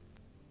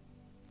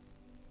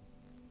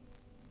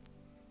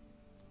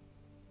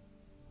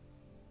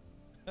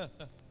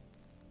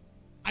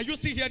 Are you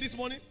still here this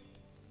morning?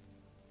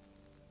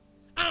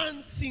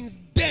 And since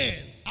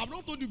then, I've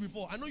not told you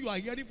before. I know you are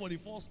hearing for the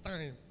first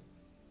time.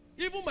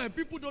 Even my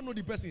people don't know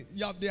the person.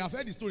 They have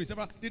heard the story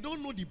several. They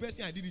don't know the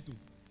person I did it to.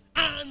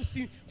 And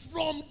since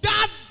from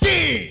that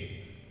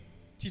day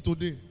till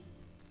today,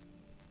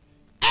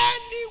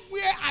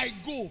 anywhere I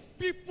go,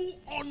 people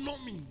honor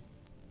me.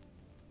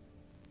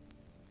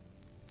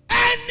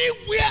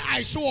 Anywhere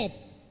I show up,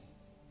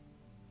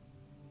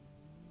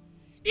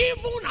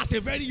 even as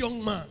a very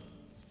young man,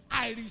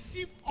 I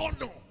receive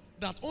honor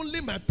that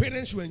only my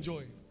parents should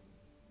enjoy.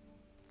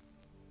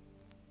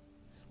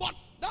 But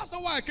that's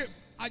not why I came.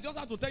 I just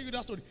have to tell you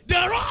that story.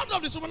 The rod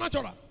of the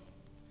supernatural.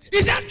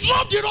 He said,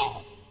 drop the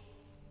rod.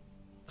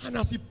 And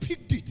as he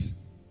picked it,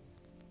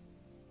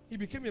 he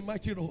became a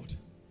mighty rod.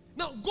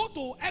 Now go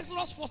to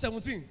Exodus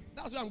 4:17.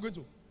 That's where I'm going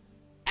to.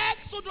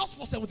 Exodus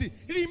 4:17.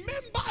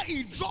 Remember,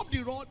 he dropped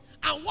the rod.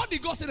 And what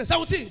did God say there?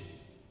 17.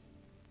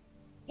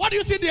 What do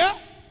you see there?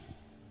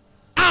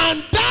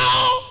 And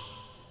thou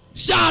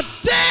shalt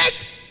take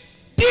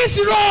this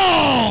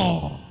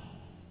rod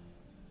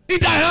in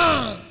thy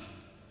hand,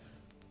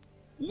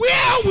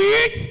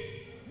 wherewith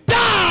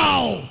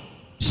thou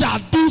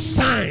shalt do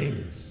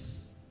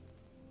signs.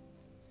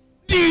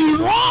 The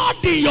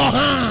rod in your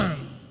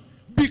hand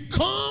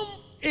become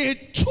a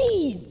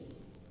tool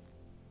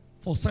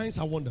for signs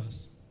and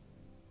wonders.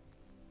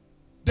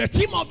 The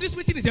theme of this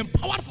meeting is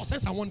empowered for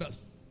signs and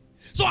wonders.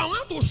 So I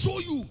want to show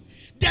you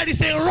there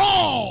is a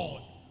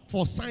rod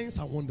for signs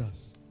and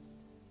wonders.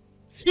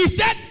 He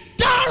said,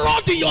 that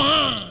rod in your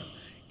hand,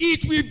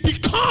 it will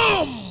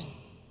become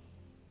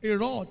a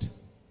rod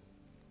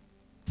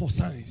for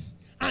signs.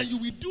 And you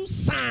will do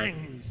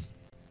signs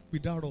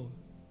with that rod.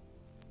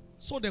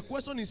 So the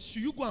question is,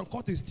 should you go and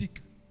cut a stick?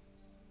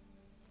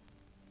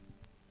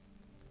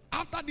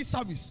 After this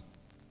service,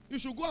 you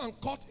should go and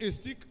cut a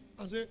stick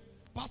and say,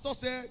 Pastor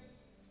said,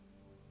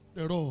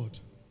 the rod.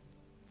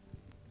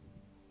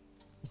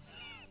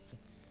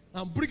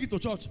 And bring it to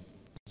church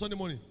Sunday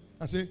morning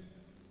and say,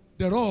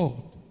 the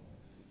rod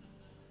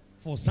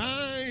for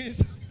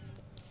signs.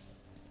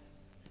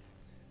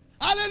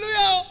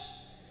 Hallelujah.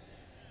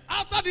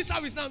 After this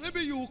service now,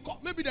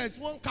 maybe there is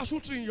one cashew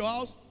tree in your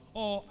house,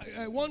 or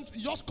one,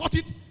 you just cut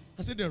it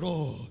and say the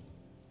rod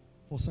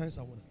for signs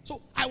and wonders.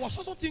 So I was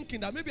also thinking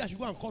that maybe I should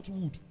go and cut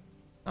wood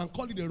and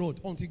call it the rod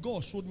until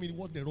God showed me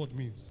what the rod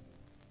means.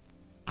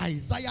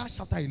 Isaiah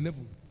chapter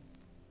 11.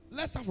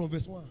 Let's start from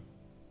verse 1.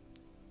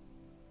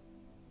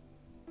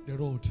 The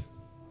rod.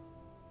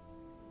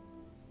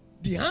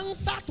 The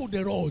answer to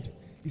the rod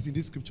is in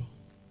this scripture.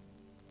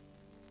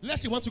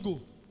 Let's see, want to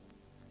go.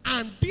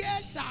 And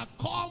there shall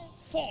come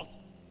forth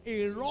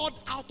a rod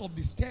out of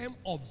the stem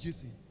of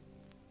Jesse,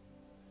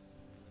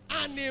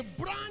 and a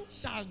branch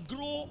shall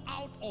grow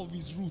out of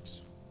his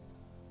root.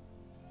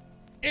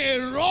 A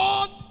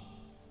rod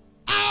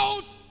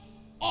out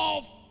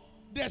of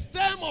the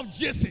stem of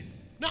Jesse.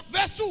 Now,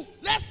 verse 2.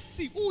 Let's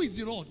see who is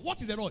the rod.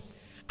 What is the rod?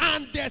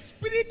 And the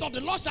Spirit of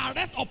the Lord shall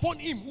rest upon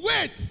him.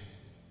 Wait.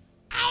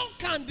 How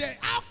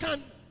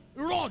can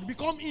rod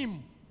become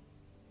him?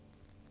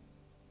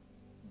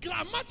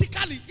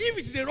 Grammatically, if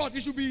it is a rod,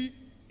 it should be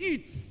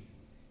it.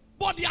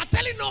 But they are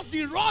telling us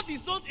the rod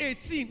is not a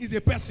thing, it's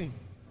a person.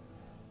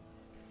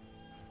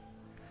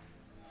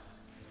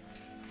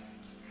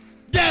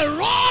 The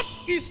rod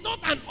is not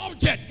an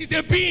object, it's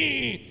a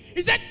being.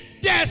 He said,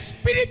 the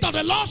Spirit of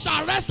the Lord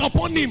shall rest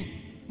upon him.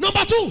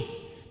 Number 2,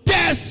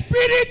 the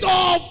Spirit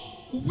of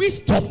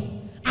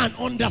wisdom and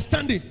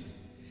understanding.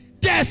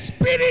 The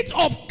Spirit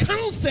of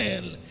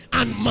counsel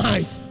and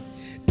might.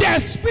 The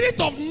Spirit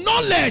of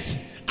knowledge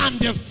and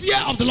the fear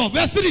of the Lord.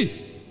 Verse 3.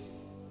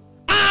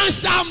 And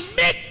shall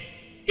make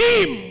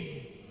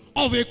him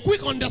of a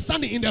quick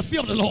understanding in the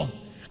fear of the Lord,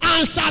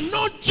 and shall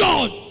not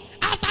judge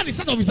after the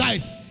sight of his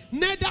eyes,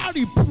 neither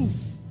reprove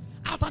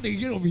after the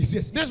hearing of his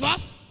ears. Next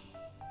verse.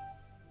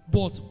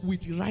 But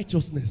with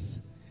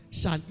righteousness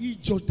shall he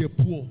judge the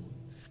poor,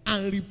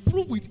 and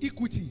reprove with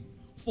equity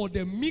for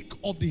the meek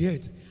of the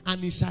earth,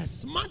 and he shall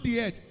smite the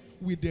earth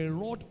with the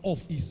rod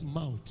of his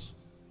mouth,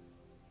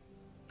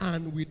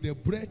 and with the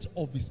breath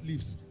of his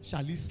lips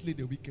shall he slay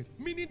the wicked.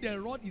 Meaning the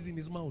rod is in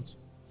his mouth.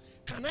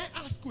 Can I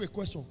ask you a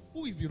question?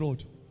 Who is the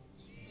rod?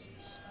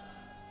 Jesus.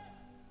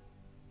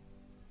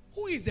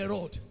 Who is the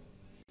rod?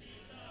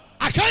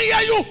 I can't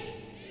hear you.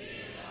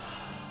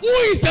 Who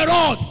is the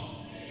rod?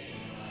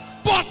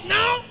 But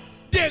now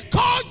they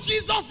call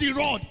Jesus the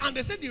rod, and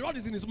they said the rod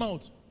is in his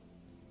mouth.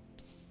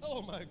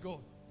 Oh my God.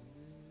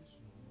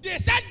 They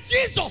said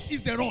Jesus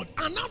is the rod,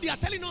 and now they are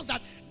telling us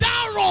that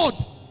that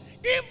rod,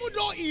 even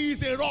though he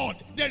is a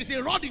rod, there is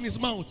a rod in his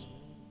mouth.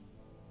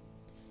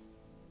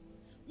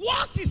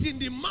 What is in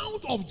the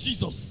mouth of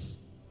Jesus?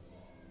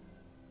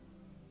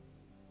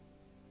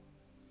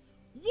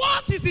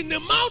 What is in the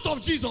mouth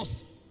of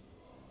Jesus?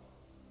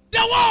 The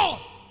word.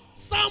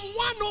 Psalm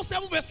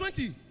 107 verse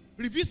 20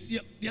 reveals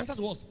the answer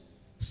to us.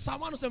 Psalm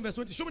 107 verse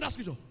 20. Show me that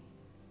scripture.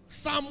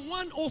 Psalm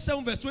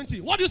 107 verse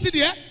 20. What do you see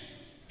there?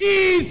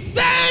 He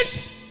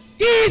sent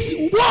his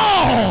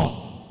word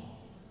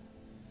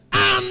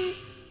and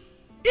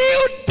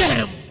healed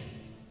them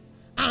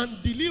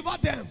and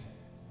delivered them.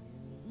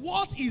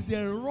 What is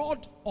the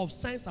rod of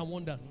signs and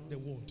wonders? The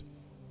word.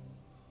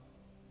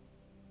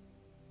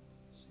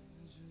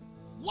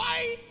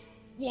 Why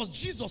was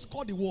Jesus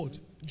called the word?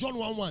 John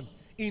 1:1.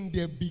 In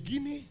the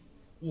beginning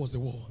was the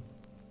word.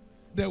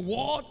 The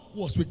word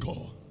was with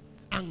God,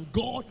 and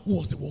God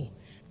was the word.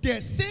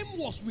 The same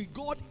was with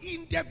God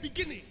in the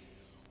beginning.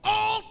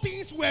 All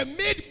things were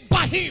made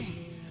by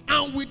him,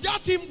 and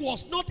without him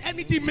was not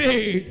anything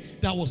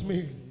made that was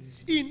made.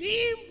 In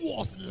him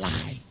was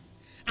life,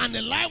 and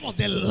the light was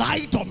the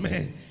light of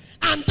men.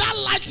 And that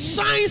light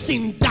shines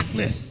in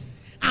darkness,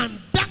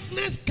 and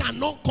darkness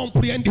cannot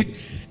comprehend it.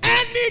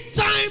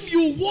 Anytime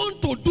you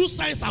want to do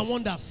signs and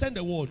wonders, send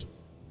the word.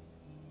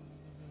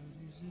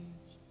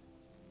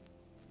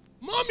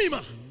 Mommy,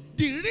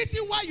 the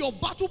reason why your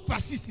battle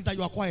persists is that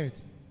you are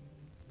quiet.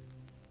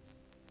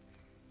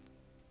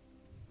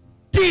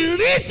 The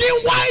reason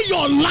why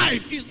your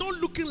life is not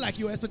looking like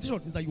your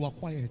expectation is that you are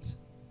quiet.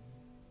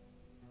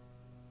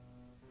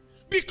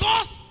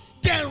 Because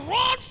the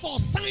rod for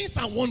signs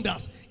and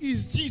wonders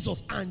is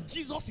Jesus, and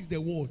Jesus is the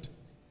word.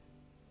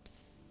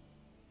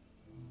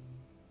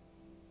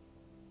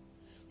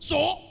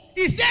 So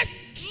he says,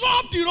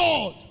 drop the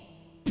rod,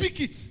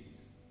 pick it.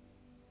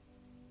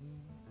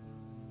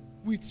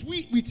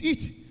 With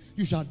it,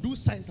 you shall do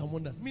signs and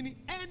wonders. Meaning,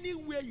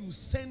 anywhere you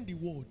send the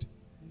word,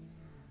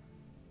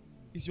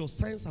 is your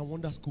signs and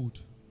wonders code.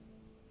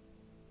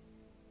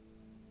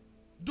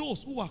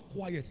 Those who are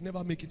quiet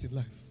never make it in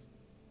life.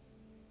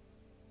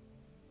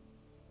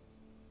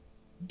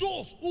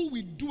 Those who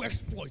will do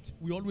exploit,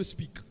 we always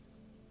speak.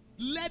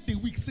 Let the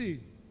weak say,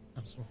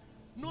 I'm strong.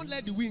 Not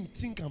let the weak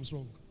think I'm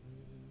strong.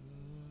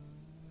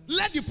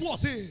 Let the poor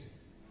say,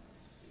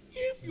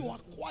 if you are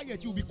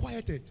quiet, you'll be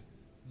quieted.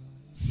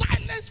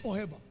 Silence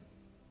forever.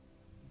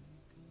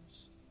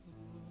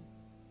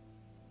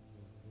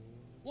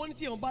 One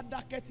thing about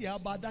that, he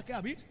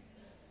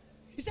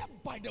said,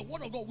 by the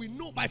word of God, we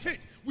know, by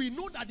faith, we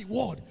know that the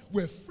word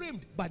were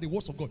framed by the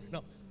words of God.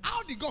 Now,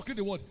 how did God create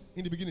the word?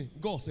 In the beginning,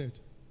 God said,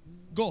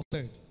 God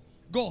said,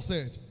 God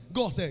said,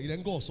 God said,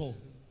 then God saw.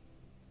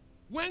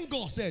 When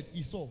God said,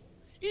 he saw.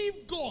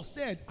 If God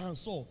said and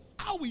saw,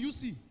 how will you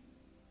see?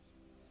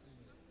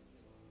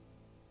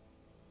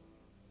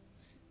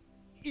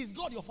 Is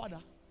God your father?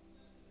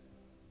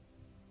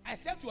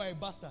 Except you are a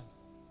bastard.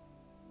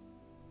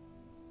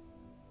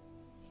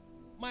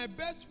 My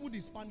best food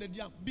is pounded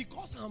yam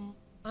because I'm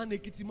an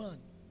Ekiti man.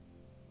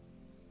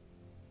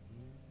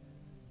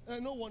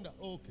 No wonder.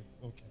 Oh,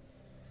 okay.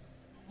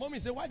 Mommy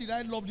said, why did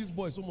I love this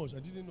boy so much? I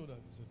didn't know that.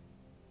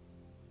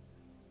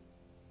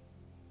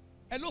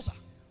 Hello, sir.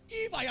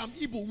 If I am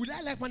Igbo, will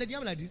I like pounded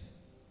yam like this?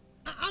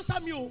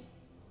 Answer me. Oh.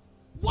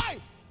 Why?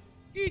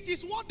 It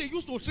is what they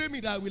used to train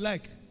me that I will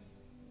like.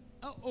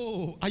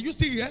 Oh, are you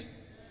still here?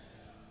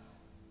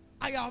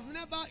 I have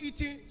never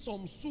eaten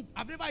some soup.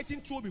 I've never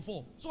eaten tuwo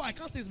before. So I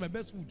can't say it's my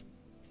best food.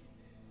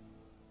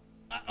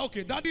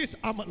 Okay, that is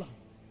amala.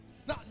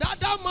 Now,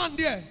 that man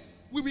there,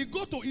 we will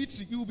go to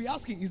eatery. He will be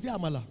asking, is there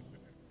amala?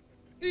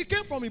 He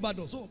came from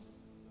Ibadan. So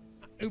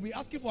he will be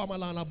asking for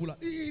amala and abula.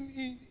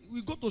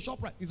 We go to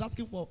ShopRite. He's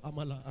asking for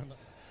amala and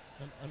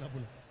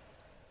abula.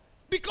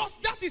 Because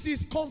that is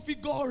his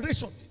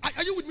configuration.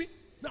 Are you with me?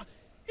 Now,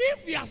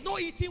 if he has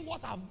not eaten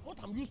what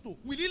I'm used to,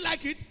 will he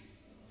like it?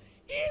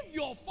 If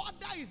your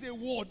father is a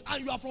word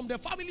and you are from the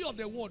family of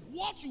the word,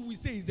 what you will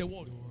say is the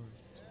word.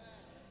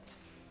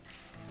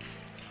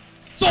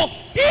 So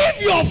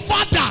if your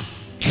father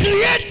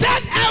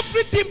created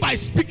everything by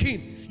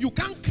speaking, you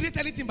can't create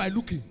anything by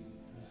looking.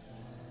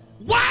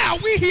 Why are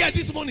we here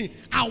this morning?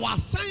 Our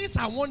signs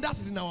and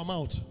wonders is in our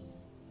mouth.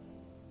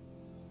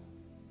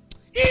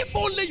 If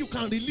only you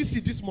can release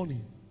it this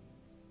morning.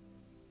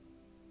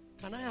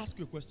 Can I ask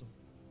you a question?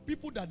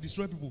 People that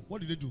destroy people,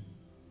 what do they do?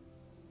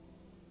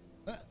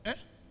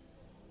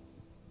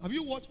 Have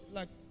you watched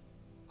like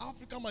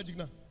African Magic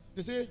now?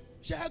 They say,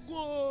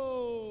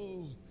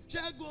 Shego,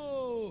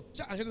 Shego,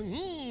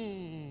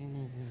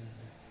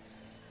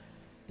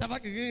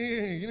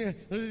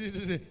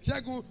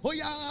 Shego, oh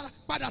yeah,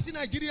 Padasi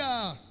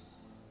Nigeria.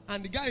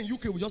 And the guy in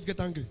UK will just get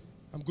angry.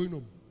 I'm going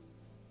home.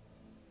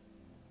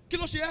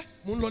 Kilo share,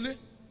 Munlole.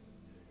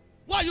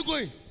 Where are you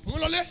going?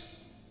 Munlole.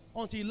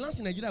 Until he lands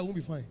in Nigeria, I won't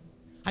be fine.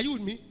 Are you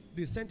with me?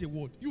 They sent a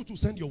word. You too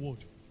send your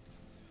word.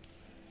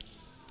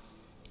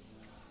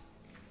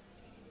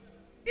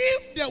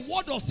 If the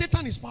word of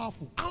Satan is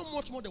powerful, how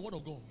much more the word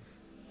of God?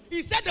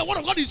 He said the word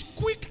of God is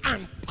quick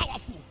and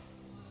powerful.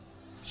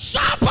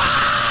 Sharper!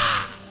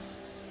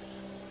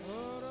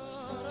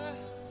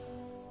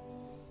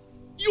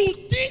 You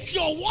think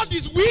your word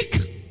is weak?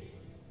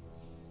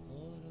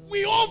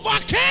 We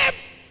overcame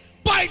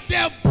by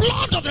the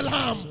blood of the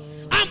Lamb.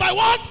 And by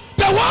what?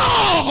 The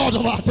word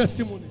of our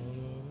testimony.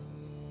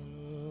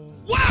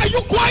 Why are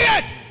you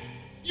quiet?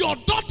 Your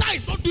daughter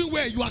is not doing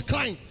well. You are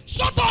crying.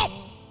 Shut up.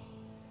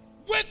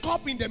 Wake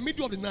up in the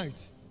middle of the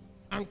night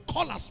and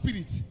call her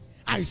spirit.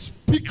 I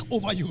speak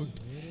over you.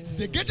 He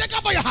said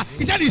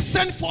he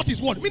sent forth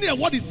his word. Meaning the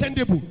word is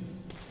sendable.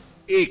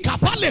 He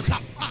cannot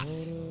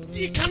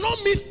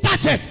miss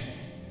target.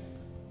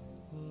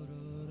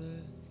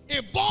 A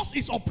boss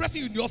is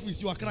oppressing you in the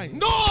office. You are crying.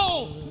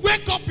 No!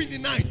 Wake up in the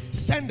night.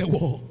 Send the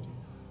word.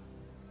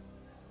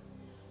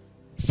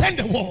 Send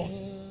the word.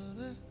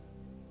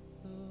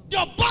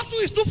 Your battle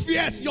is too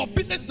fierce. Your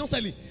business is not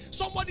selling.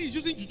 Somebody is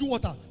using juju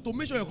water to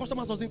make sure your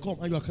customers doesn't come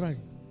and you are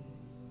crying.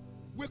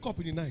 Wake up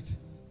in the night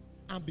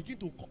and begin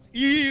to call.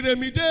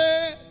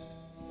 Iremide.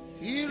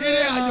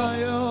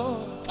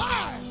 Ireayo.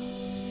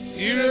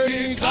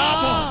 Iremi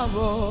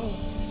kabo.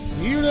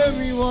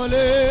 Iremi wole.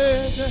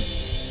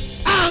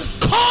 And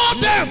call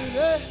them.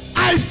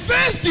 I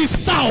face the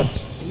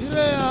south.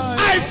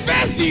 I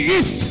face the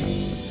east.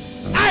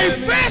 I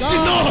face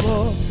the north.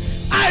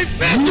 I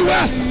face the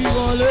west.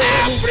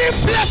 Every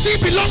blessing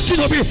belongs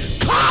to me.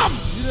 Come.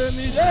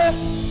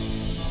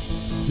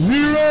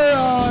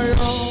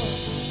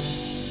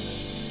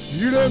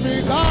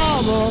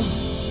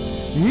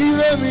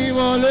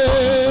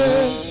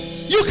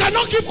 You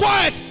cannot keep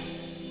quiet.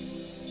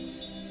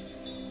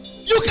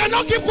 You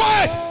cannot keep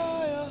quiet.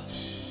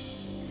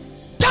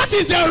 That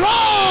is the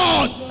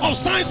rod of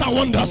signs and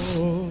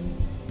wonders.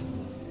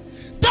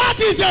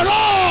 That is the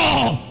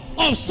rod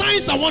of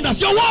signs and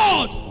wonders. Your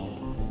word.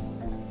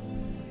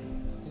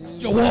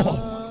 Your word.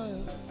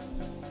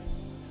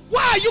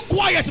 Why are you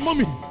quiet,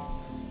 mommy?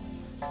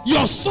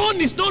 Your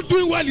son is not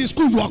doing well in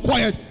school. You are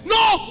quiet.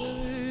 No.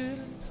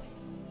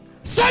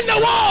 Send the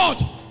word.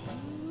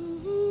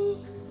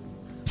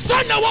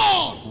 Send the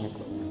word.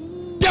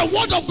 The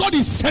word of God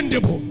is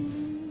sendable.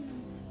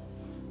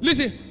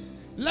 Listen,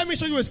 let me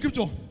show you a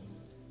scripture.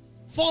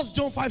 1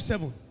 John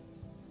 5:7.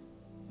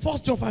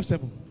 1 John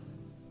 5:7.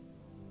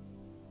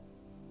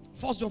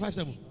 1 John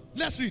 5:7.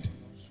 Let's read.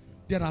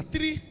 There are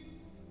three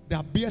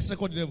that bears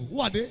record in heaven. Who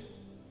are they?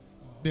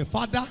 The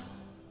Father,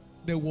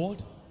 the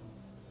Word.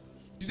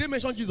 Did they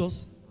mention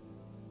Jesus?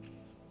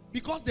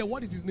 Because the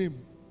Word is his name.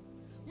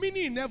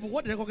 Meaning in heaven,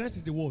 what they recognize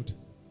is the Word.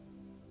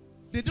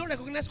 They don't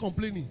recognize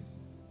complaining.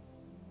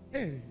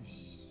 Hey.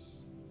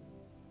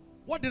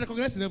 What they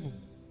recognize in heaven?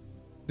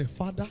 The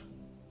Father,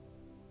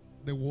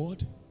 the Word,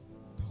 the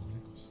Holy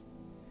Ghost.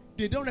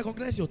 They don't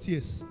recognize your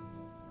tears.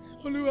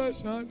 God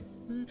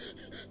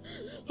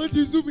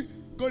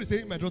is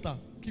saying, my daughter,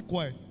 keep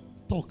quiet.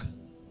 Talk.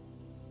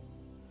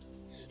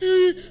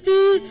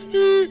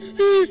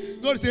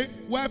 God is saying,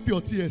 wipe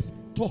your tears.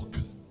 Talk.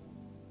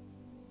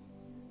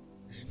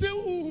 Say,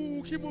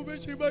 oh, keep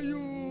moving,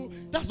 you.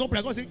 That's not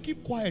prayer. God is saying,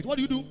 keep quiet. What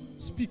do?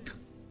 Speak.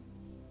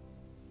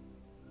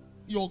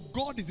 Your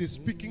God is a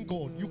speaking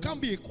God. You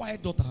can't be a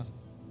quiet daughter.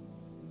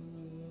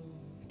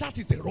 That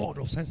is the rod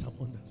of signs and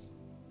wonders.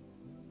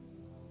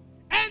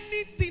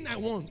 Anything I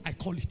want, I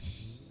call it.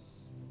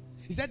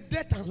 He said,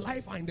 death and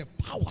life are in the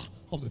power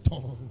of the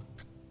tongue.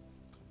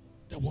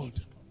 The word.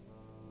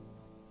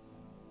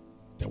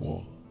 The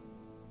word.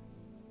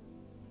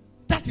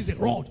 That is a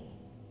rod.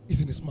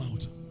 It's in his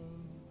mouth.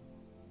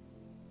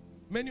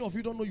 Many of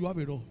you don't know you have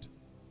a rod.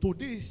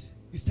 Today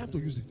it's time to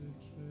use it.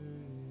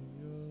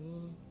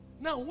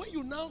 Now, when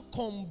you now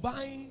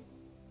combine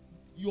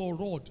your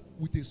rod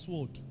with a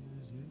sword,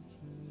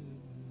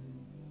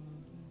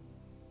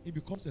 it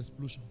becomes an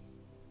explosion.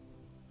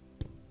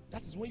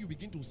 That is when you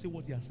begin to say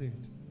what he has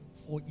said.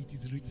 For it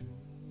is written.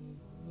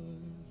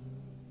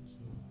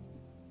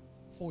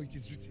 For it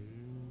is written.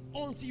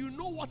 Until you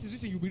know what is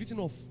written, you'll be written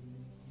off.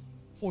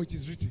 For it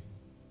is written.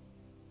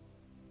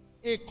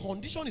 A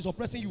condition is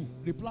oppressing you.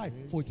 Reply,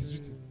 for it is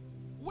written.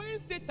 When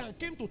Satan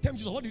came to tempt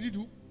Jesus, what did he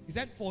do? He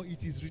said, for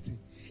it is written.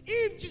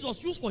 If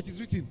Jesus used for it is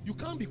written, you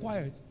can't be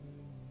quiet.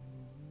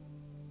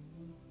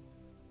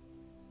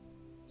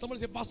 Somebody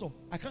say, Pastor,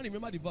 I can't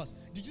remember the verse.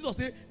 Did Jesus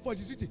say, for it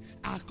is written?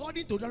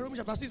 According to Deuteronomy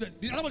chapter 6,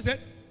 did somebody say?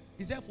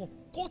 He said, for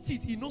quote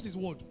it, he knows his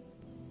word.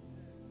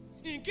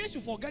 In case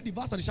you forget the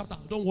verse and the chapter,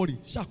 don't worry,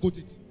 shall quote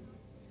it.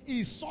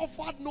 He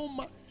suffered no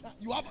man.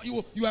 You are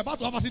about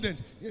to have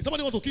accident.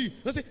 Somebody want to kill you.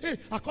 They say, hey,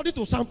 according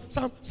to Psalm,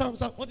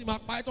 what is my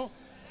Python?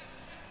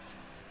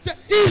 Say,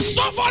 he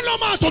suffered no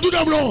man to do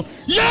them wrong.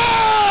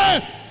 Yeah,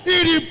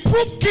 he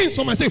reproved kings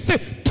for my sake. Say,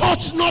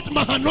 touch not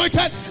my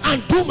anointed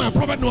and do my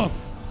prophet no harm.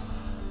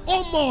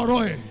 Oh more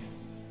roy.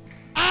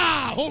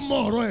 Oh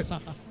more roy.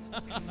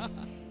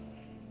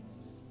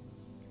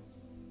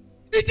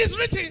 It is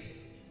written.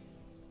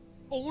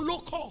 Òun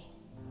ló kọ,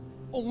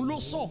 òun ló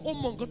sọ, ó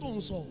mọ nǹkan tó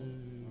ń sọ.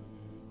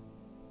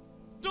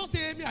 Don't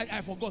say me,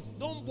 I forgot.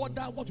 Don't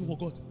bother what you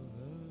forgot.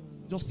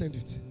 Just send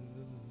it.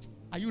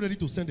 Are you ready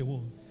to send the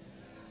word?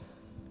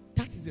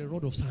 That is the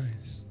rod of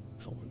signs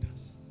and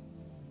wonders.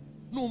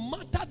 No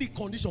matter the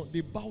condition,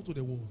 they bow to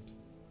the word.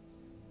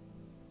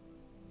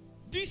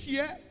 This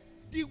year,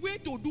 the way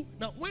to do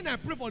now, when I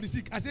pray for the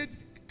sick, I said,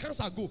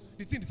 cancer go,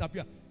 the thing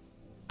disappear.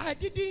 I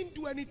didn't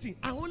do anything.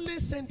 I only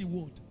sent the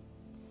word.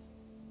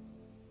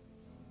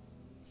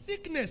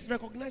 Sickness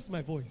recognized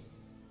my voice.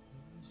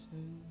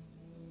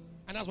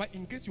 And that's why,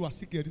 in case you are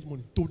sick here this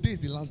morning, today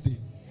is the last day.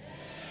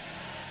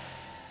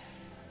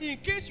 In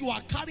case you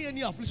are carrying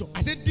any affliction,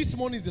 I said this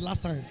morning is the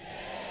last time.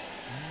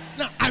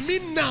 Now, I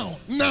mean now.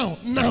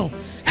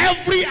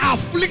 Every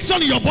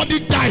affliction in your body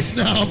dies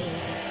now.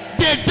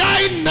 They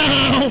die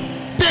now.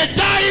 They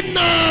die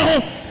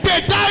now.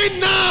 They die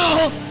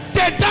now.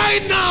 They die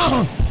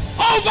now.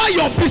 Over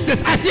your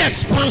business, I see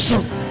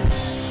expansion.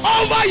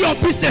 Over your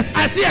business,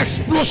 I see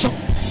explosion.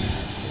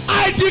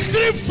 I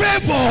decree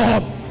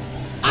favor.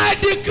 I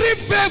decree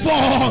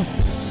favor.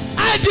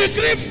 I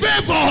decree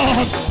favor.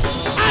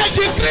 I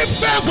decree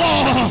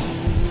favor.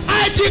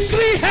 I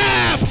decree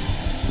help.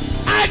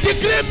 I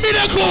decree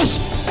miracles.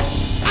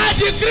 I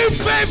decree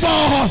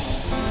favor.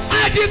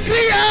 I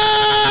decree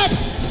help.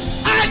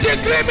 I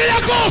decree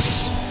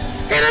miracles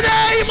in the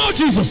name of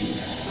Jesus.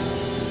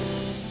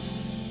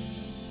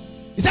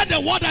 He said, the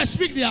word I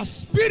speak, they are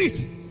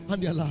spirit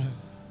and they are life.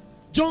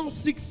 John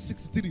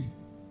 6:63.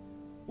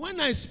 When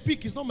I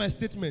speak, it's not my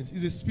statement,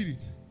 it's a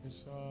spirit. Yes,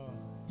 sir.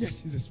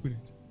 Yes, it's a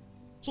spirit.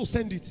 So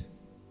send it.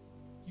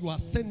 You are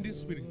sending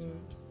spirit.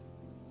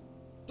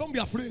 Don't be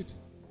afraid.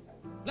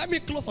 Let me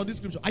close on this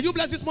scripture. Are you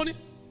blessed this morning?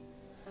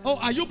 Oh,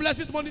 are you blessed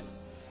this morning?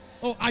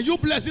 Oh, are you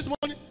blessed this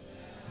morning?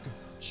 Okay.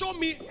 Show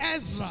me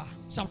Ezra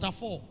chapter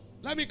 4.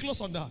 Let me close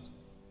on that.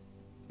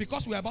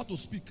 Because we are about to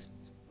speak.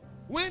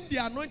 When the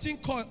anointing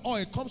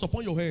oil comes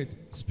upon your head,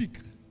 speak.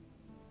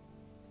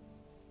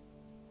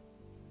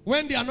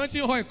 When the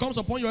anointing oil comes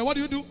upon your head, what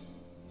do?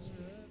 Speak.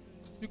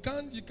 You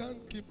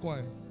can't keep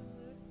quiet.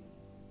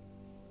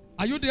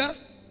 Are you there?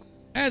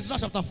 Ezra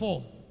chapter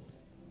 4.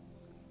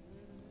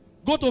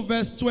 Go to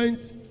verse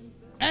 20.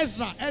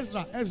 Ezra.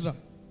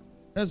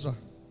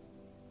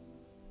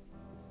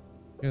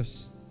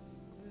 Yes.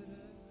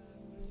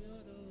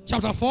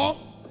 Chapter 4.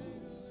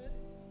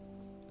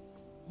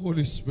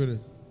 Holy Spirit.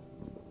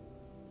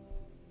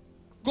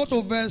 Go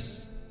to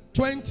verse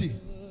 20.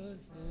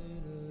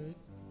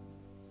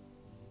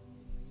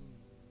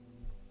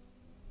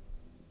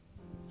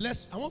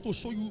 I want to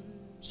show you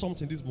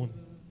something this morning.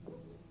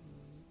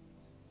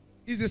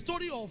 It's a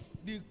story of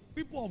the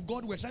people of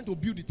God who were trying to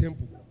build the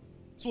temple.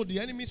 So the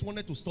enemies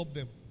wanted to stop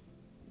them.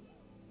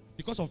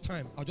 Because of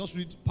time, I'll just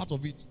read part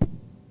of it.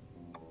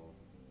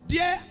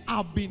 There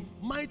have been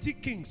mighty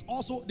kings.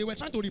 Also, they were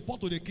trying to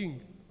report to the king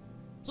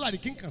so that the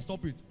king can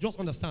stop it. Just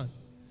understand.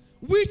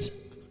 Which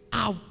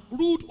have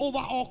ruled over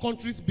all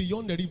countries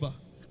beyond the river,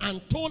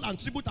 and toll and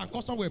tribute and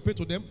custom were paid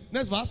to them.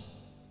 Next verse.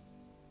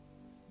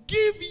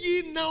 Give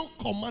ye now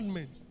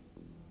commandment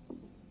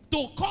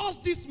to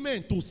cause these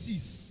men to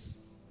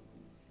cease,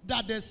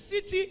 that the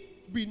city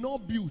be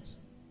not built,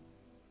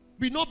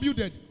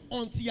 builded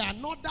until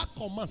another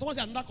command. Someone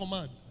say another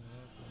command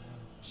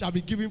shall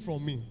be given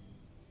from me.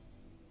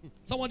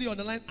 Somebody on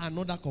the line,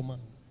 another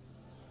command.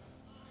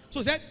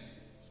 So he said,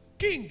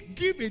 King,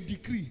 give a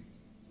decree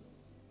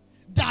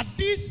that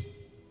this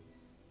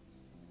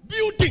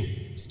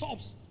building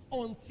stops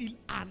until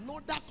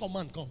another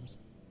command comes.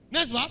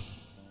 Next verse.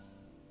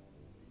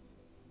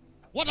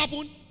 What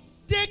happened?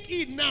 Take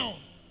it now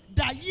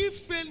that ye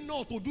fail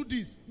not to do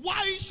this.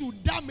 Why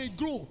should damage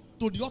grow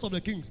to the heart of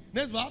the kings?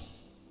 Next verse.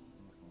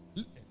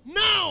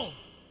 Now,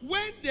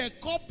 when the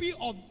copy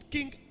of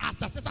King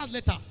Artaxerxes'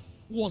 letter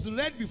was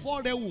read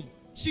before Rehum,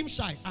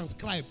 Shimshai, and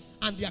Scribe,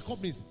 and their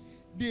companies,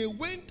 they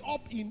went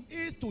up in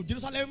haste to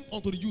Jerusalem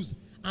unto the Jews,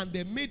 and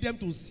they made them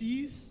to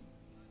cease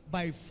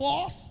by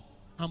force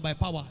and by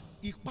power.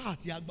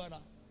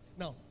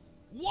 Now,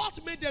 what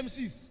made them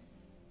cease?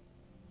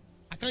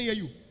 I can't hear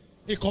you.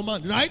 A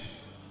command, right?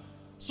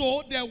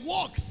 So their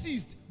work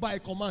ceased by a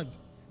command.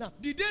 Now,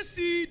 did they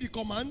see the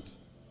command?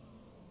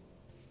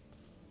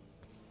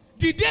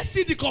 Did they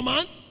see the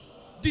command?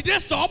 Did they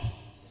stop?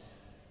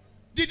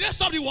 Did they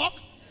stop the work?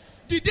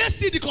 Did they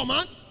see the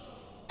command?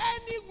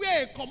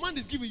 Anywhere a command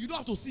is given, you don't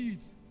have to see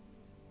it.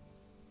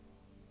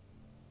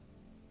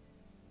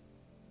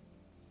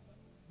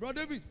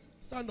 Brother David,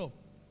 stand up.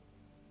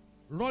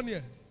 Run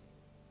here.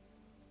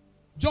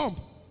 Jump.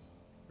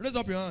 Raise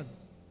up your hand.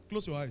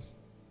 Close your eyes.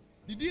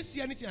 Did you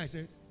see anything I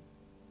said?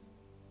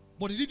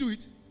 But did he do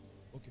it?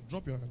 Okay,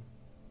 drop your hand.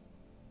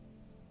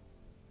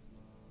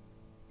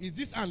 Is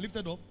this hand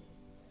lifted up?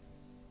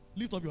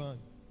 Lift up your hand.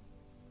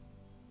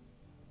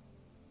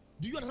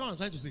 Do you understand what I'm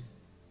trying to say?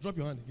 Drop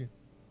your hand again.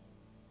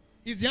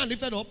 Is the hand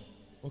lifted up?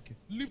 Okay,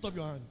 lift up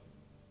your hand.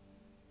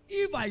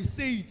 If I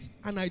say it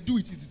and I do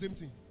it, it's the same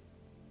thing.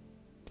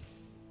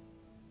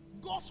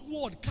 God's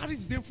word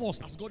carries the same force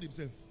as God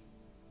himself.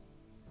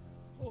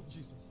 Oh,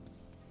 Jesus.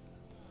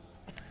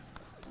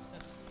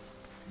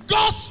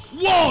 God's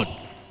word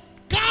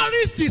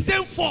carries the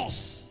same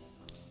force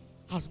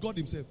as God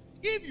himself.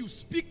 If you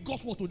speak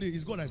God's word today,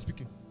 it's God that is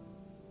speaking.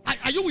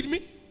 Are you with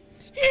me?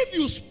 If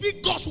you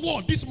speak God's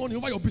word this morning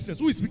over your business,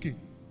 who is speaking?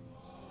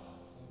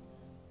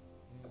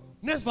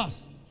 Next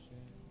verse.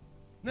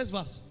 Next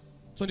verse.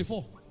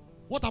 24.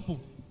 What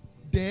happened?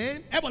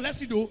 Then, let's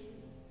see though,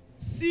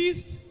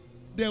 ceased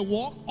the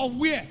work of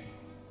where?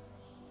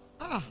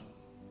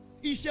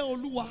 Ishe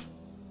Oluwa.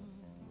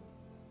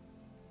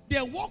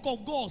 The work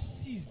of God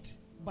ceased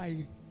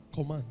by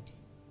command.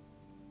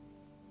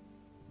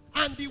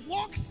 And the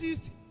work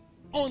ceased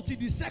until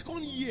the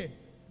second year.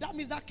 That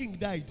means that king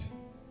died.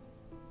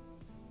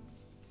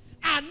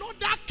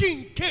 Another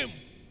king came.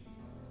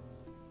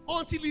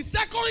 Until the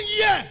second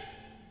year,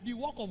 the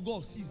work of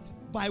God ceased.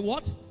 By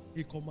what?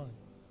 A command.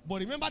 But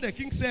remember the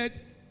king said,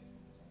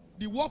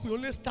 the work will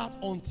only start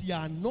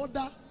until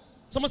another.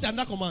 Someone say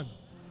another command.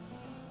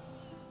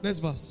 Next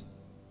verse.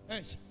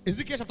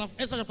 Ezekiel chapter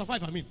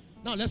 5,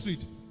 Now let's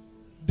read.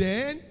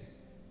 Then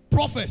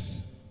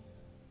prophets,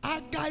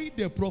 Haggai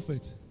the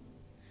prophet,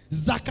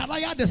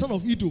 Zechariah the son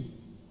of Iddo,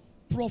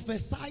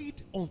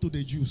 prophesied unto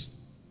the Jews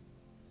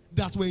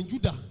that were in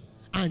Judah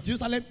and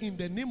Jerusalem in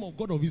the name of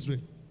God of Israel.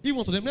 Even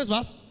unto them. Next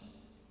verse.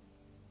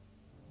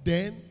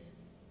 Then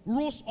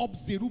rose up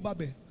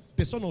Zerubbabel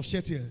the son of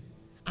Shealtiel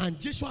and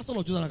Joshua son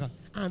of Jozadak,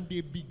 and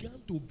they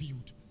began to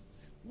build.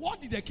 What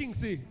did the king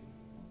say?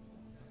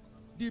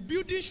 The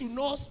building should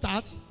not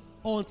start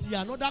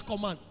until another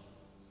command.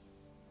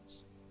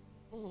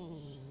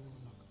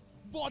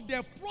 But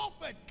the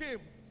prophet came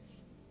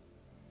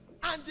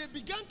and they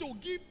began to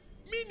give,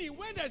 meaning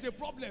when there's a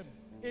problem,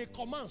 a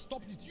command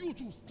stopped it. You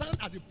to stand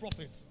as a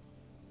prophet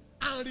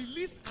and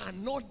release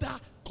another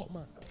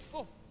command.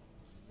 Oh,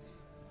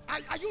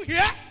 are you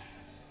here?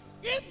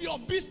 If your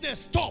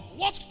business stopped,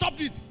 what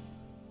stopped it?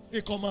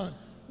 A command.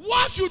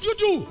 What should you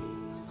do?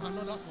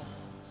 Another command.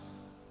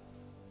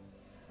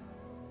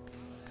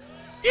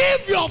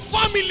 If your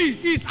family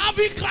is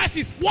having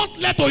crisis, what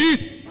led to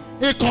it?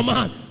 A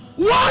command.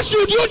 What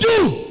should you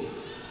do?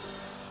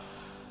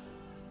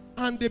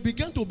 And they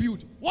began to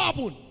build. What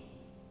happened?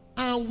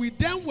 And with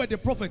them were the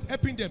prophets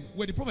helping them.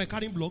 Were the prophet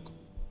carrying block?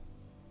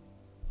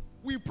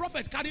 We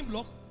prophet carrying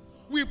block?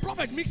 We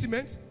prophet mix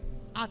cement?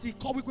 At the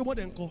call we more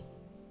than call.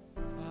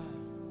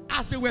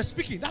 As they were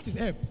speaking, that is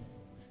help.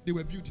 They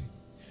were building.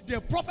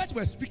 The prophets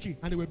were speaking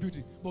and they were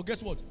building. But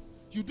guess what?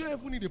 You don't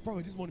even need a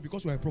prophet this morning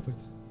because you are a prophet.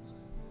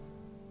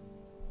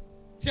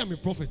 See, I'm a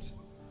prophet.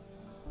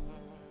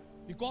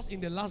 Because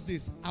in the last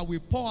days, I will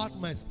pour out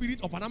my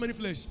spirit upon how many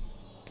flesh?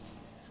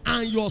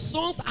 And your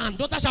sons and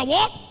daughters shall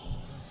what?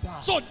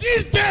 So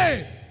this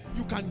day,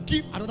 you can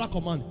give another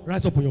command.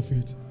 Rise up on your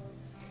feet.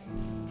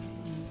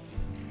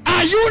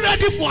 Are you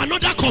ready for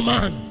another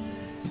command?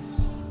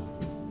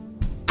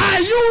 Are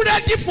you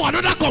ready for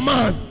another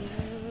command?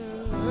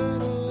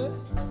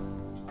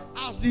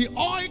 As the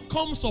oil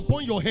comes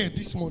upon your head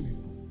this morning,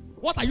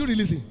 what are you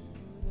releasing?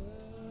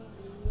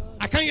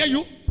 I can't hear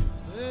you.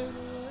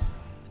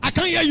 I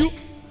can't hear you.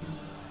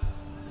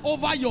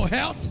 Over your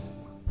health,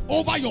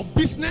 over your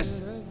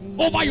business,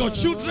 over your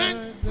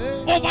children,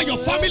 over your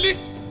family.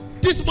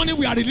 This morning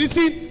we are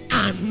releasing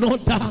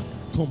another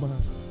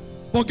command.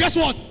 But guess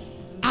what?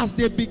 As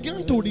they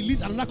began to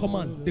release another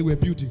command, they were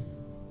building.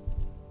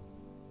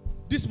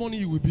 This morning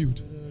you will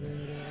build.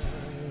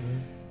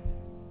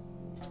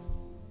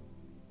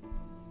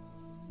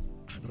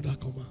 Another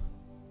command.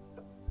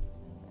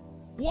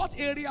 What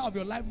area of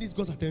your life needs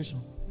God's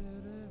attention?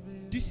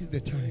 This is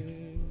the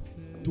time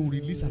to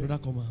release another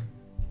command.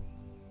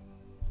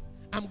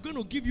 I'm going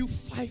to give you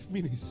 5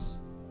 minutes.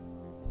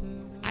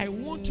 I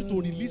want you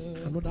to release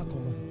another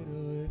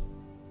command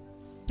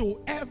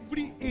to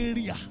every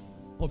area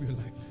of your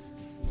life.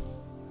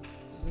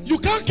 You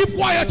can't keep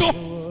quiet.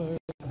 Oh.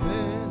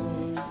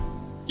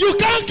 You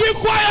can't keep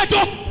quiet.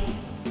 Oh.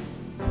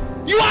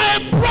 You are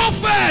a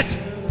prophet.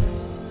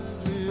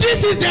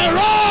 This is the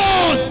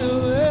road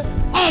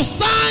of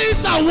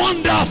signs and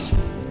wonders.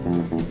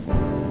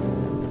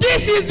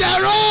 This is the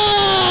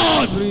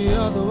road.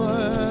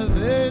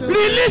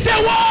 Release a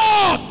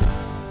word.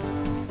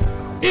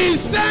 He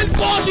sent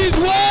forth his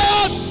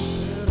word.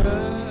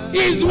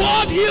 His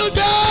word healed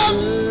them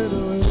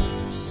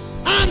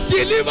and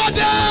delivered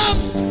them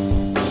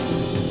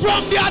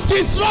from their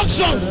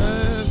destruction.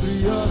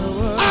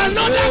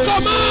 Another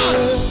command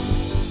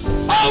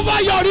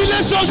over your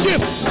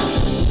relationship,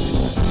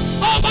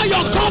 over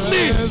your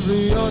company.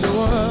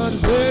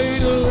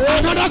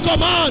 Another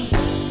command.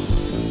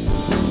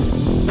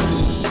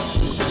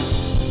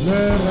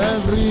 Let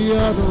every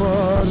other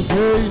one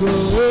fade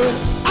away.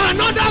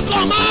 Another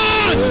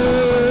command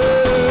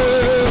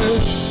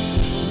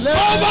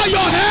over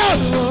your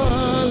health.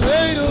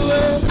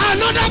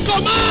 Another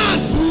command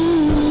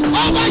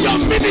over your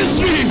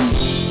ministry.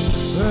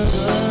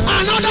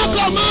 Another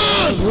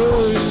command.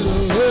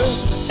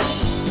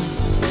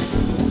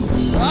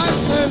 I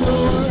said,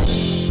 Lord,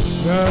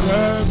 that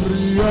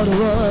every other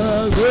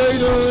word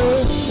fade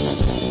away.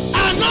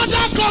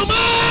 Another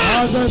command.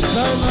 As I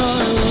said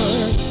my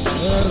word,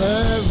 that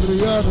every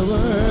other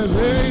word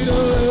fade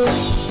away.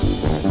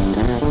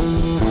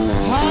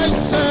 I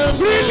said,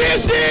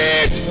 release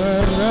it.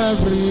 That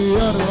every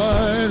other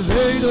word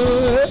fade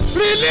away.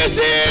 Release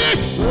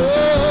it.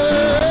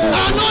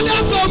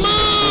 Another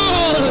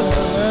command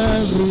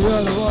Every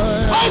other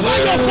word over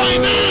your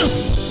finance.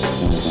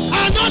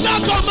 Another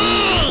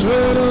command.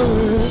 fade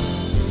away.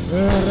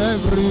 That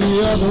every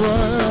other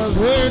word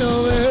fade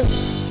away.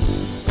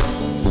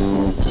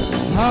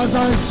 As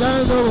I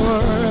said the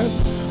word,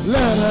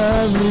 let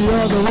every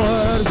other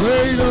word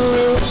fade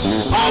away.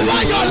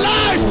 Over your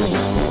life.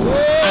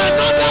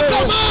 Another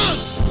command.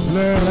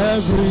 Let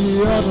every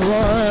other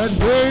word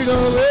fade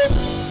away.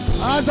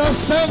 As I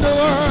said the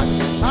word,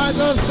 as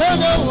I said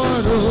the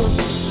word, oh,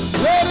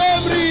 let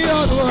every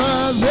other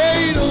word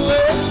fade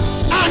away.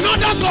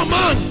 Another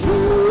command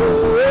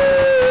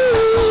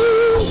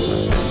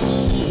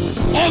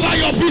over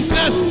your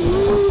business.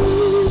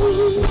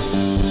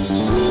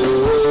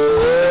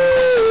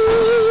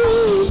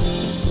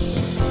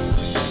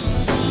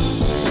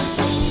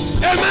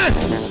 Amen.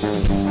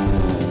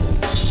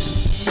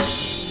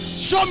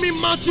 Show me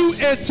Matthew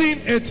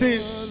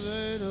 18:18.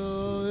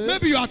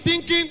 Maybe you are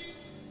thinking,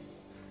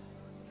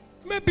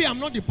 maybe I'm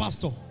not the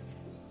pastor.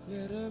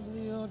 Let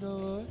every other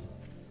word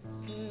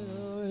fade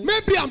away.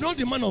 Maybe I'm not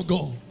the man of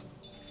God.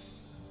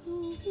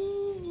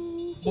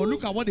 But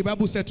look at what the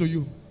Bible said to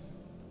you.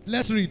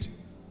 Let's read.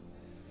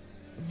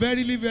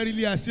 Verily,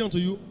 verily, I say unto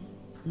you,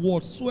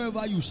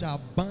 whatsoever you shall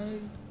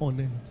bind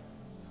on earth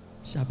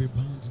shall be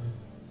bound in heaven.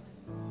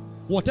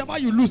 Whatever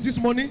you lose this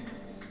morning,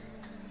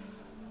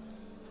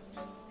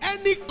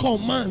 any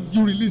command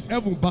you release,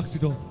 heaven backs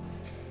it up.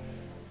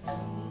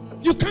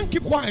 You can't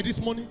keep quiet this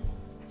morning.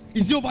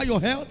 Is it over your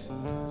health?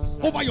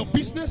 Over your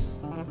business?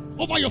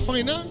 Over your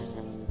finance?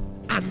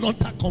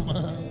 Another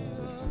command.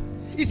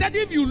 He said,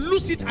 if you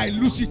lose it, I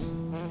lose it.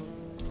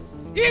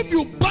 If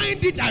you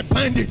bind it, I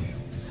bind it.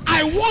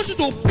 I want you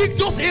to pick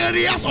those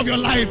areas of your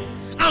life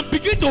and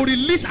begin to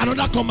release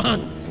another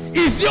command.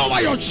 Is it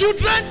over your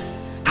children?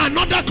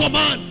 Another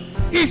command.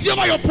 Is it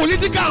over your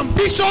political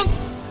ambition?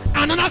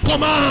 Another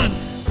command.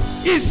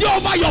 Is it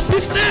over your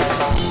business?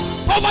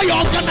 Over your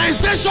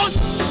organization?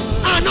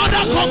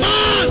 Another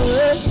command.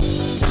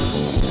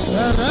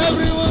 Let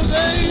everyone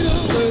fade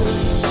away.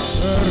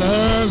 Let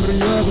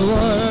every other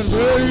word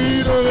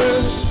fade away.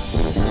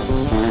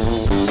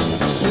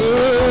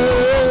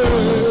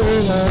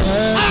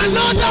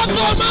 Another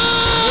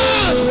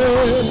command.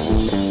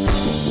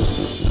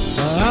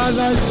 As I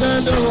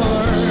send the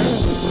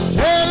word,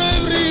 let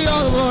every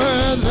other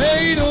word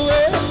fade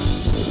away.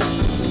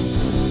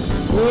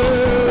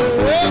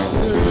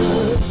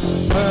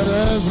 Let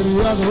every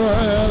other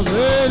word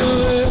fade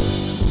away.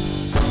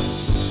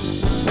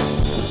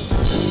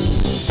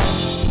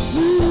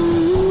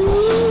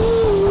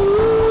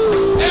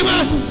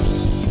 Amen.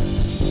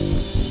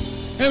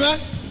 Amen.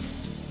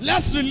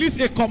 Let's release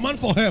a command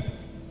for help.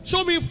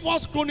 Show me 1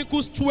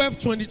 Chronicles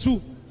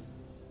 12:22.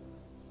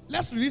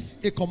 Let's release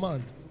a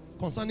command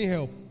concerning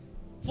help.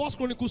 1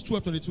 Chronicles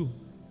 12:22.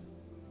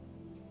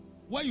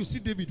 Where you see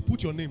David,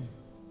 put your name.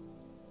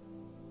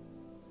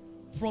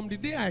 From the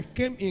day I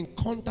came in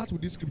contact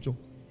with this scripture,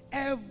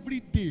 every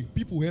day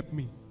people help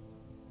me.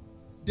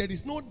 There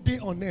is no day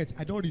on earth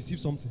I don't receive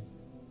something.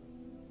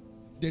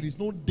 There is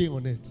no day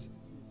on earth.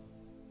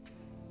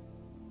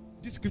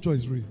 This scripture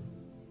is real.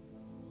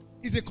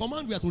 It's a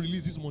command we have to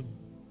release this morning.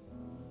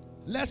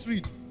 Let's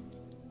read.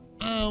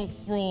 And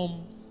for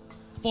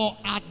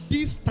at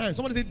this time,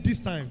 somebody say this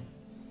time.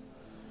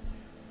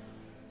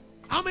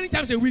 How many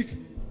times a week?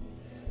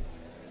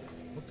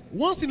 Okay.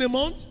 Once in a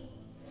month?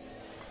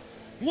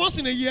 Once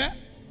in a year?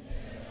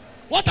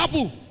 What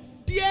happened?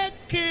 There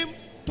came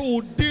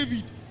to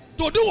David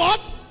to do what?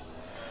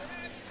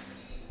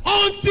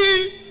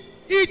 Until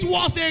it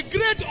was a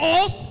great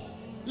host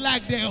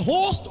like the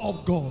host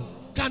of God.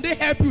 Can they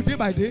help you day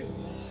by day?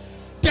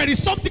 There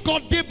is something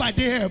called day by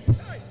day help.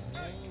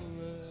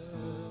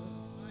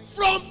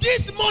 From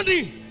this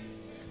morning,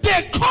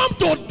 they come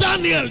to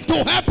Daniel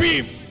to help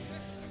him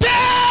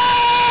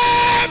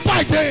day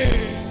by day.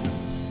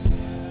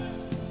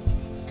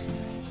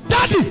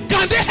 Daddy,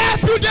 can they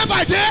help you day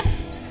by day?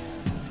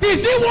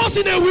 Is it once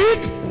in a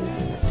week?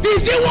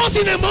 Is it once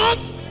in a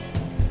month?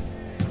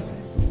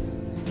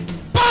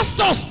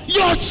 Pastors,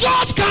 your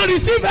church can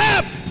receive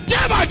help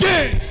day by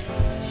day.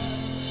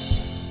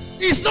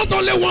 It's not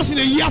only once in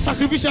a year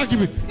sacrificial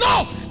giving.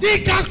 No,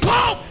 it can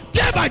come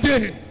day by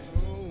day.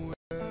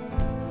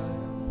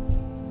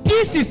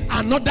 This is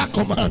another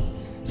command.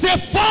 Say,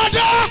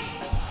 Father,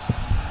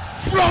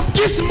 from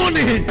this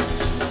morning,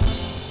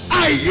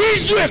 I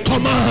issue a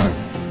command.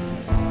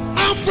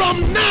 And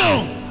from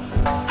now,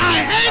 I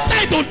enter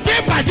into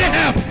day by day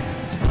help.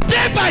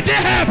 Day by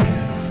day help.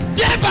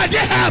 Day by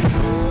day help.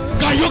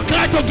 Can you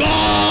cry to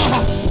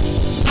God?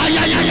 Ay,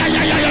 ay, ay, ay,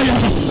 ay, ay, ay.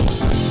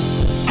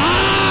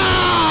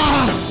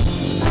 Ah!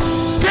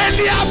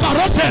 Kelia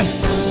Barote.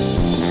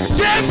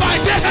 Day by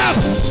day help.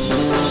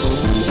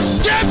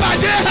 Day by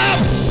day help.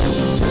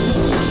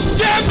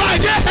 Day by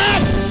day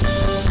help.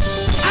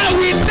 I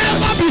will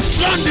never be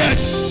stranded.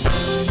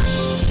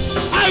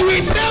 I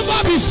will never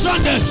be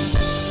stranded.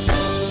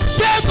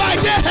 Day by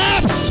day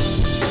help.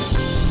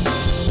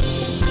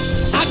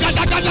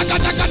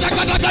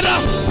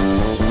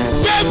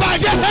 Day by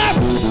day help.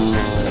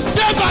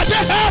 Day by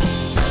day help.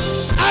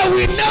 I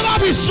will never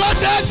be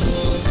stranded.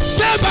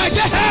 Day by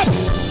day help.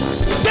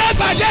 Day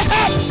by day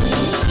help.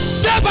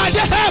 Day by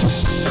day help.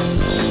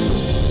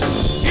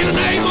 In the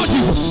name of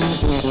Jesus.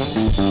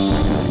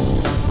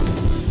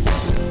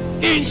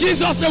 In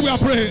Jesus' name we are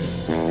praying.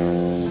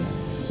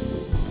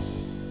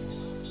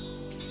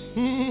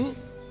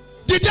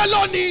 Dìde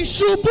lónìí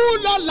ṣubú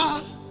lọ́la,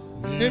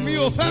 èmi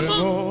ò fẹ́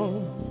mọ́.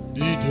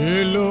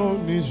 Dìde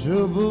lónìí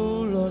ṣubú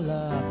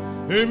lọ́la,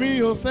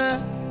 èmi ò fẹ́.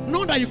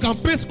 Know that you can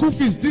pay school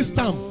fees this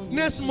time.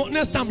 Next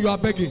time you are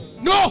begging.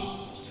 No.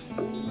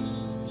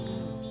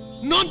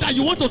 Not that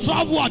you want to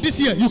travel this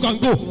year, you can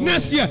go.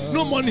 Next year,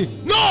 no money.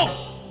 No.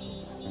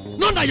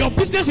 Not that your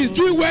business is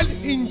doing well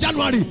in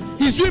January,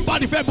 it's doing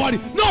bad in February.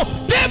 No.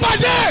 Day by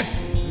day.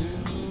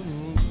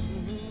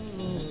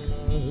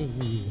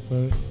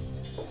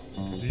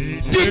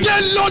 Dìde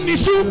lónìí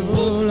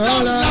ṣubú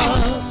lọ́la,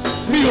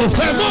 mi ò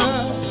fẹ́ mọ́.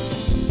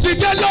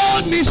 Dìde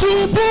lónìí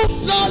ṣubú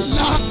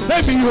lọ́la,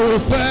 èmi ò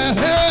fẹ́.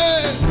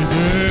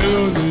 Dìde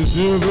lónìí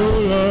ṣubú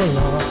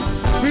lọ́la,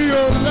 mi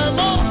ò fẹ́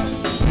mọ́.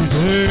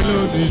 Dìde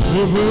lónìí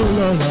ṣubú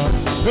lọ́la,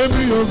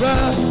 èmi ò fẹ́.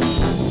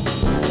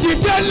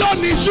 Dìde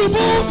lónìí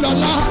ṣubú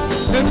lọ́la,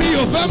 èmi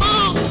ò fẹ́ mọ́.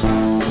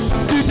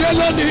 Dìde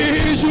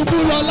lónìí ṣubú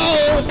lọ́la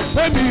o,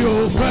 èmi ò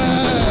fẹ́.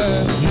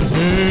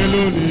 Dìde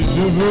lónìí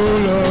ṣubú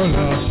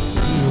lọ́la.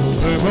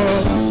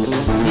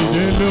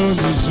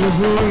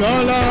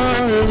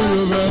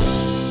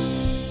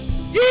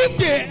 If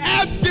they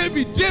help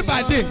David day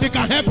by day, they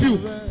can help you.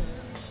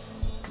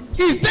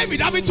 Is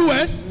David having 2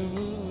 words?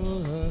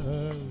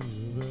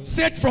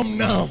 Said from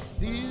now,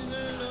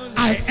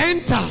 I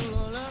enter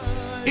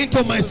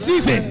into my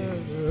season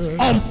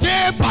of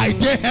day by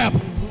day help.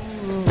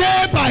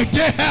 Day by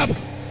day help.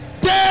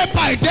 Day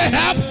by day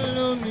help.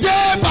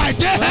 Day by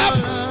day help.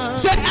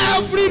 Say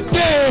every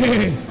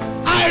day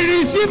I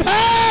receive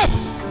help.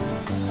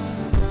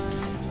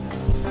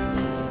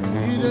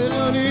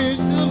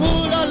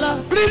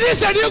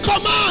 Release a new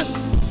command.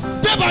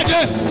 Day by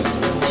day.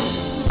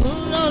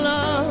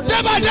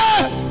 Day by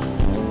day.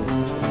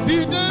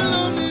 Day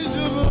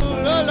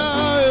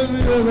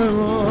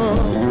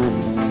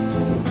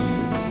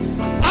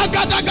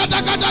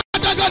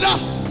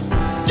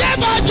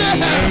by day.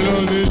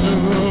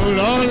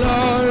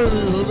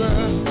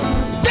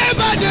 Day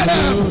by day.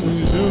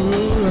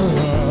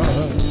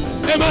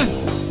 Amen.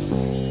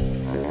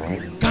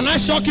 Can I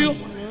shock you?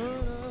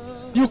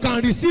 You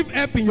can receive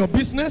help in your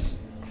business,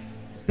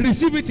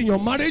 receive it in your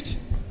marriage,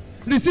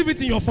 receive it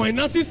in your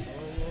finances.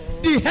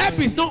 The help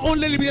is not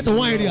only limited to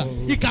one area,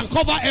 it can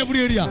cover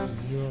every area.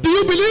 Do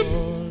you believe?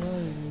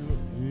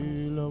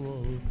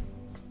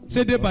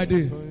 Say day by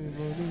day.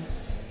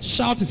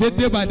 Shout, say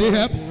day by day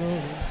help.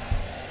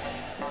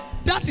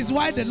 That is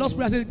why the Lord's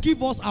Prayer says,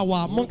 give us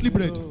our monthly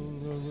bread,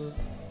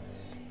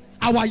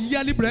 our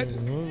yearly bread,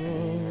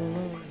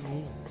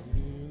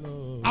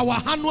 our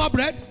annual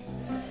bread.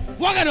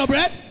 What kind of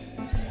bread?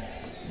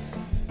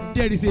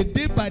 There is a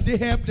day by day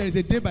help, there is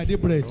a day by day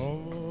bread.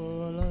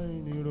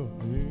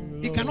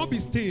 It cannot be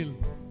stale.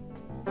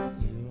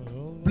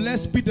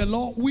 Blessed be the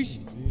Lord. Which,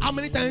 how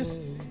many times?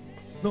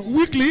 No,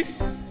 weekly,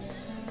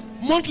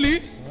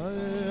 monthly.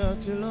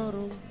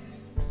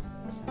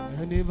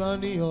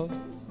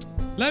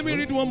 Let me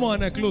read one more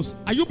and I close.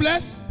 Are you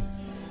blessed?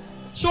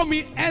 Show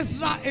me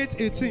Ezra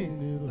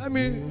 8:18. Let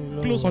me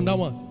close on that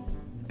one.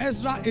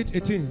 Ezra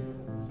 8:18.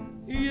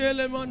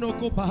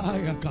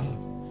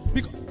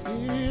 Because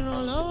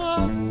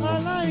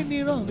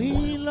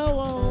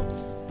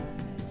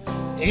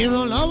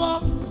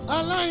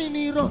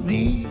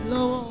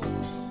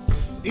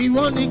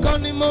ìwọ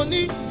nìkan ni mo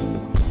ní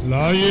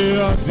láyé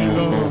àti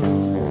lọ́run.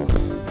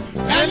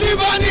 ẹni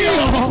bá ní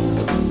ọ̀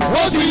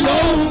ó ti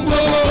lóhun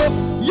gbogbo.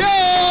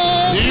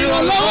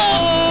 Ìrànlọ́wọ́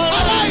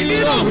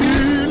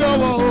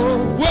aláìnírànmílọ́wọ́.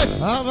 Wait,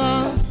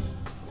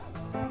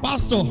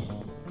 Pastor,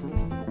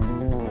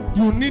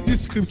 you need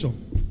this scripture.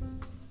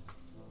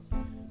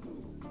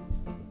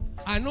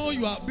 I know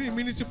you have been in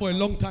ministry for a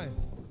long time,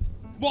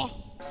 but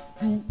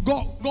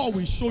God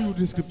will show you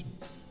this scripture.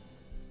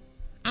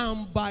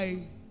 And by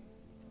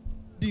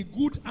the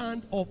good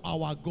hand of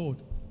our God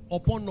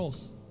upon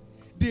us,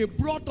 they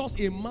brought us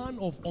a man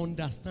of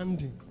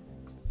understanding.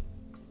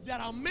 There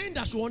are men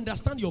that should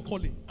understand your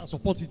calling and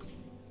support it.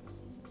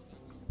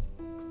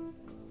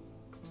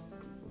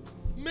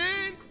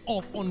 Men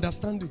of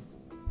understanding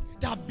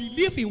that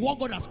believe in what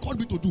God has called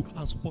me to do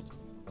and support it.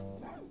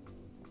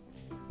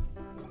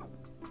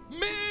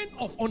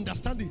 of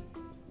understanding.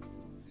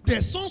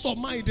 The sons of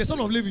Mai, the son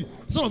of Levi,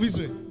 son of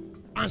Israel,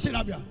 and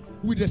Sherebia,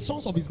 with the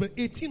sons of Israel,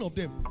 18 of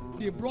them,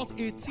 they brought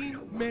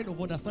 18 men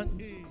of understanding.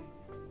 Hey.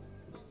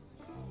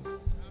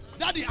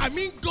 Daddy, I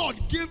mean, God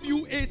gave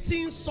you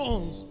 18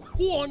 sons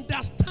who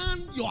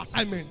understand your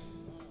assignment,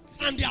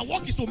 and their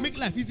work is to make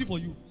life easy for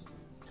you.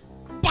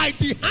 By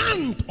the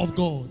hand of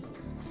God.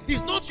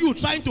 It's not you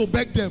trying to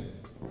beg them.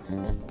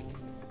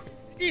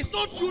 It's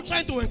not you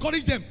trying to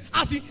encourage them.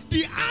 As the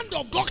hand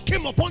of God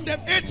came upon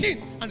them,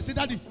 18, and said,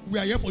 Daddy, we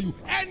are here for you.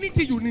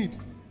 Anything you need.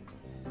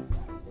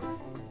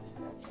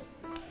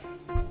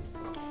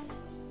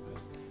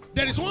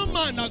 There is one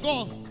man that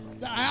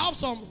I have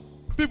some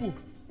people.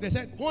 They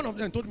said, one of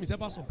them told me, said,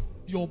 Pastor,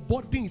 your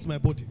body is my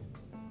body.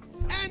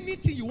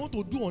 Anything you want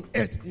to do on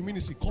earth in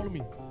ministry, call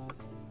me.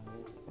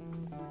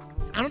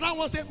 Another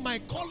one said, my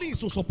calling is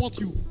to support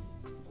you.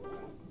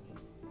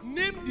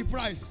 Name the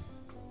price.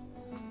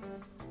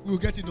 We will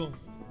get it done.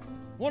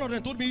 One of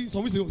them told me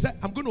some weeks ago, said,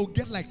 I'm going to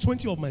get like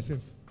 20 of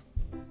myself.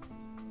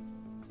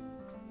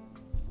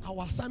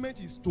 Our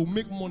assignment is to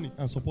make money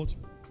and support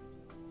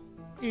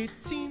you.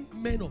 18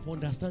 men of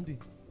understanding.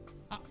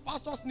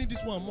 Pastors need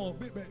this one more.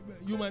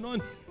 You might not.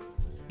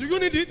 Do you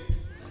need it?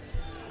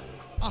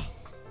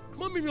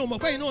 Mommy, you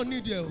don't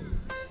need it.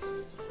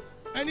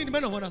 I need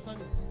men of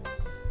understanding.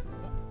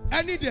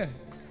 I need them.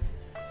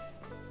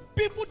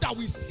 People that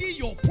will see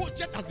your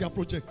project as their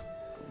project.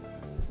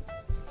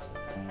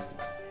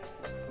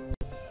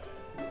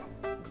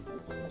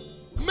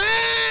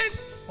 Men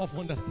of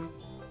understanding.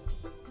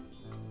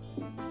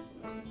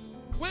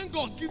 When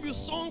God gives you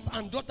sons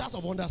and daughters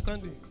of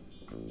understanding,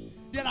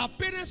 there are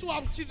parents who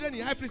have children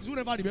in high places who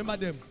never remember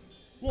them.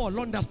 Who are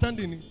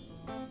understanding.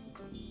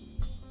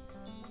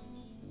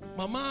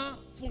 Mama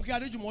Funke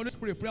Adejum always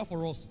pray a prayer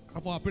for us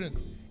and for our parents.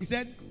 He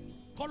said,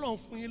 call on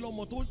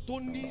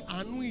Tony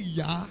Anu.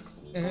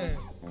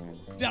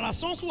 There are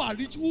sons who are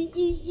rich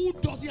who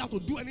doesn't have to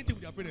do anything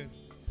with their parents.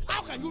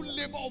 How can you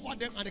labor over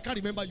them and they can't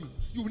remember you?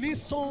 You need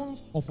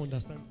sons of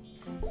understanding.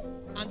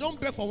 And don't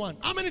beg for one.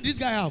 How many did this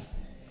guy have?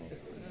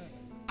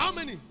 How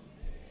many?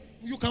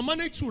 You can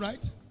manage 2,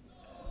 right?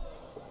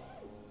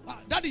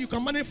 Daddy, you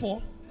can manage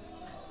 4?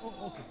 Oh,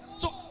 okay.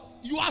 So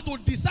you have to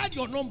decide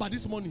your number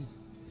this morning.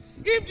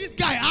 If this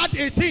guy had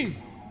 18,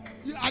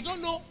 I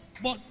don't know,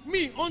 but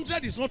me,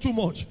 100 is not too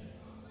much.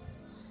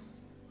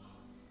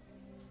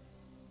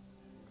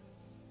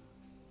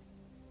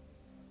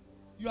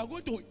 You are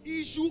going to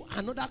issue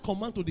another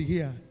command to the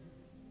air.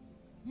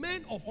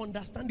 Men of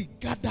understanding,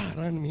 gather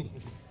around me.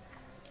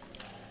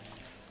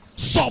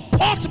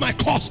 Support my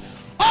cause.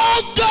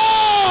 Oh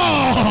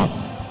God!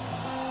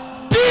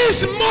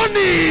 This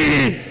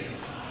morning,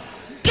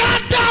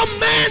 gather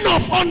men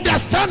of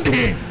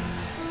understanding.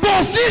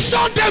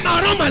 Position them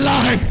around my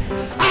life,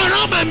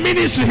 around my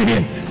ministry,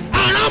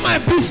 around my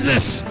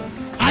business.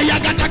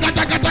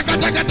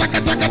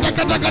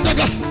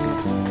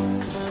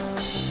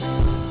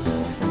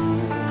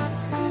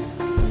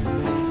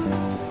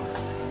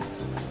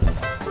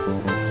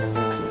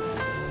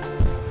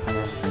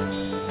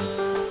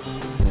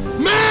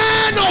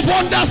 Men of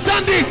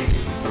understanding.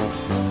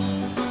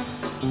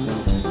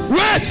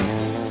 Wait.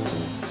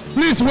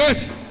 Please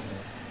wait.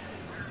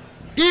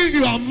 If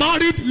you are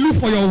married, look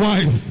for your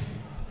wife.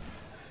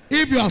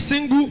 If you are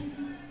single,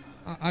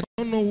 I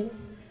don't know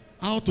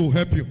how to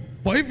help you.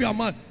 But if you are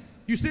married,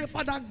 you say,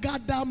 Father,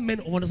 gather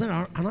men of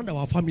understanding around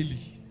our family.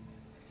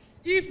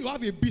 If you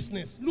have a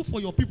business, look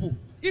for your people.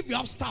 If you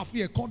have staff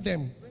here, call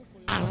them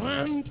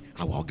around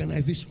our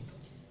organization.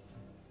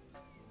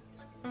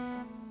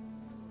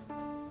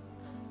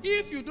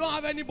 If you don't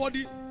have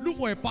anybody, look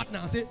for a partner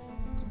and say,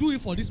 do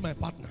it for this, my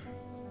partner.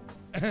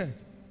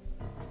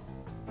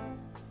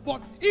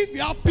 But if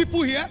you have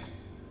people here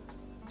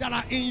that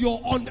are in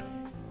your own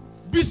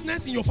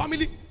business, in your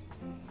family,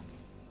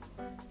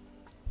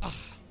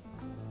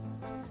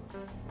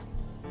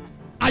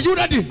 are you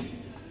ready?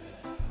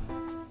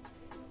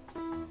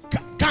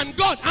 Can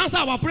God answer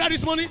our prayer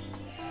this morning?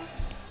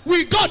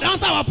 Will God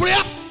answer our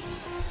prayer?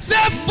 Say,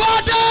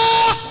 Father,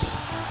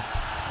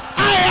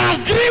 I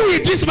agree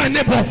with this, my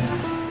neighbor.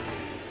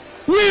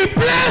 We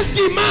place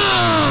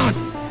demand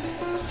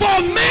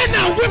for men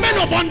and women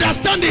of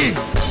understanding.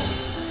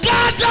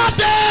 Gather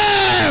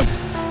them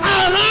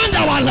around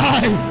our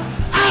life,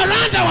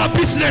 around our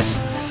business,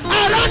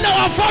 around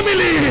our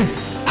family,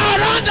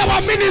 around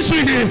our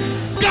ministry.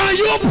 Can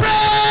you pray?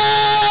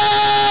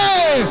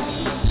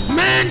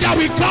 Men that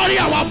we carry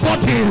our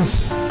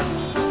bodies.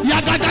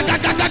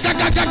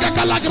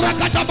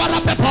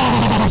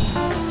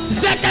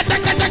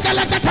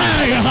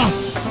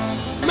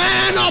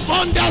 Men of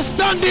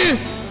understanding.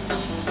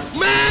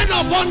 Men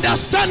of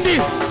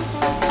understanding.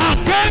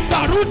 Again,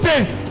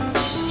 Barute.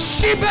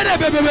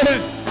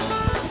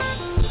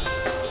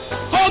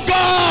 Oh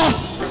God,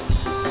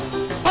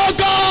 oh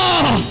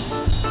God,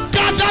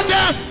 gather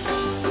them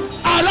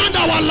around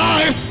our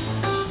life,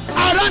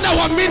 around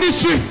our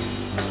ministry,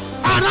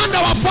 around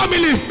our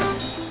family.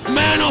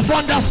 Men of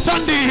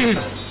understanding,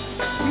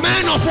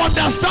 men of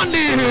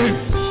understanding,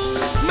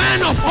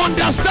 men of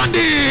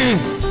understanding.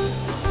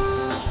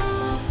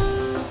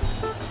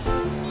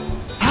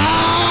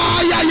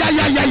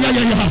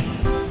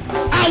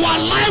 Our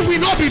life will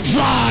not be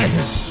dry.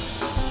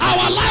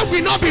 Our life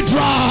will not be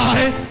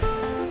dry.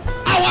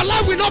 Our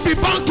life will not be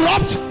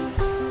bankrupt.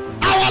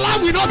 Our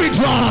life will not be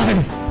dry.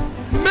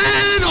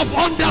 Men of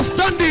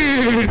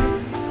understanding.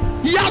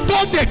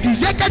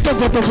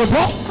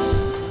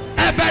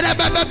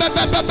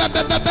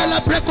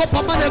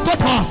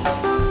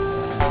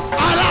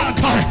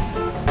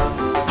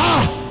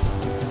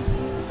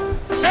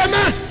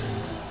 Amen.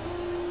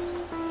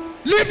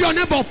 Leave your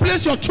neighbor,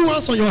 place your two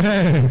hands on your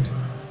head.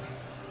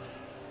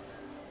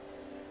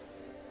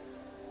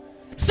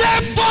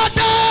 Say,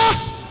 Father,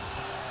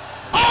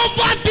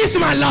 over this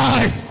my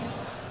life,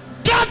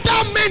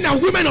 gather men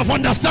and women of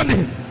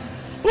understanding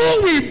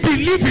who will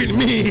believe in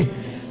me,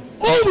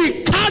 who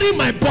will carry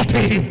my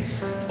body,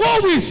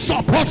 who will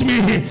support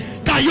me.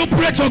 Can you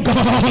pray to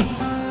God?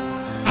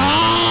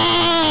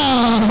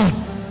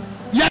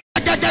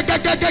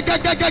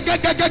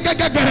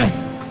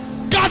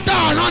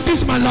 Gather around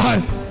this my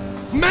life,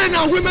 men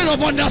and women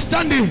of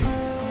understanding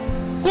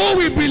who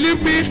will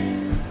believe me,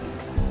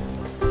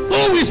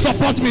 who will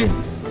support me,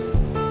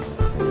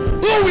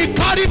 who will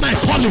carry my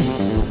calling,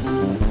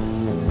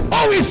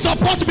 who will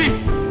support me.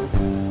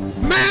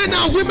 Men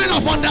and women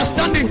of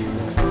understanding.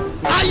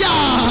 Aya,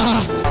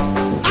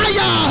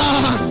 aya,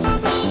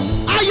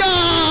 aya.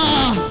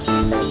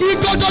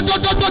 Iko do do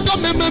do do do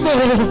mememo.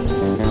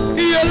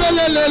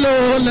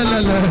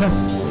 Iyelelelelelelele.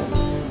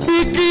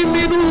 Iki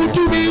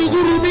minutu mi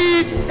gurumi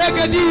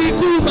egedi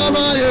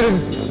kumamaye.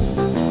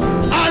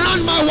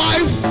 Around my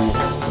wife,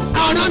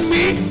 around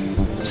me,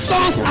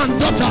 sons and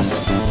daughters,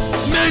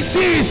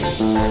 mentees,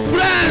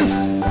 friends,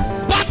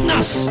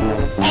 partners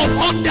of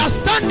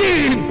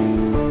understanding.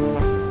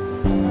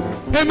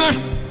 Amen.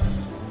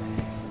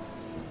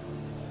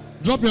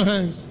 Drop your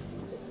hands.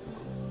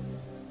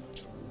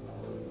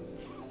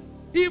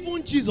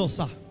 Even Jesus,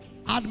 sir,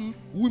 had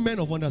women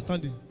of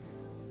understanding.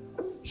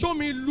 Show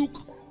me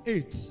Luke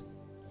 8.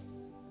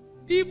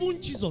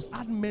 Even Jesus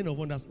had men of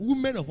understanding,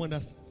 women of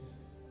understanding.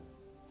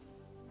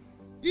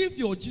 If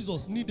your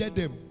Jesus needed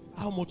them,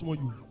 how much more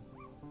you?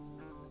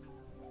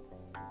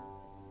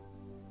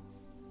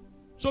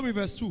 Show me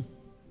verse 2.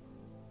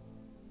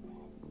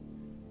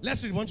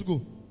 Let's read. Want to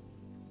go?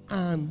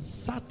 And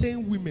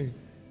certain women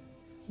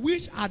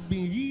which had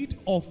been rid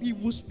of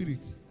evil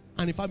spirit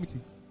and infirmity,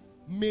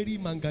 Mary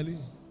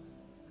Magdalene,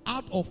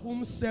 out of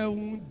whom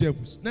 7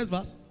 devils. Next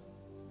verse.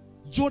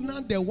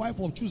 Jonah, the wife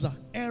of Chusa,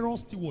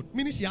 Aaron's steward,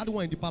 meaning she had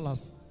one in the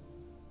palace.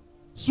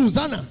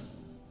 Susanna,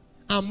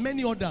 and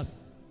many others,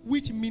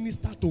 which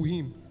minister to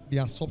him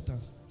their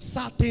substance.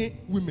 Certain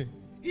women.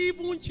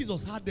 Even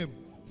Jesus had them.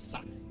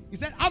 He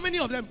said, how many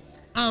of them?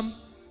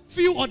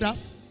 Few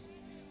others.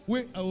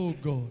 Wait, oh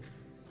God.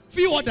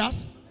 Few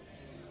others.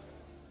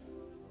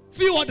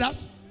 Few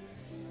others.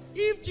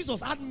 If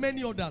Jesus had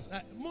many others,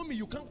 mommy,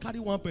 you can't carry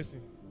one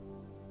person.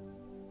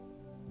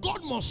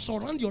 God must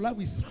surround your life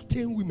with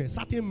certain women,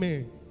 certain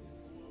men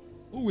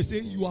who will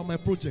say, you are my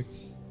project.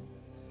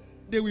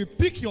 They will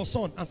pick your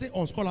son and say,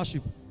 on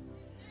scholarship.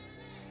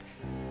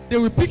 They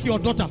will pick your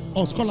daughter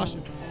on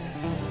scholarship.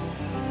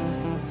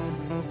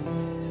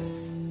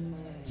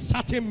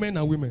 Certain men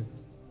and women.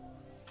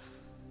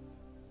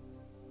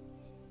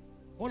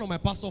 One of my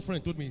pastor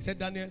friends told me, he said,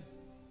 Daniel,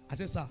 I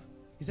said, sir,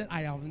 he said,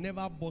 I have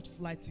never bought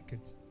flight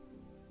ticket.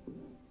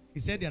 He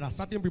said, there are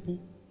certain people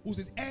who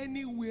says,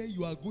 anywhere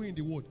you are going in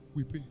the world,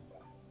 we pay.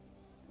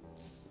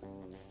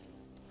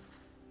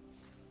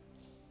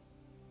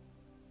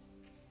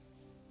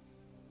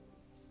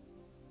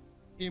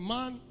 A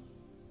man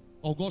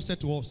of God said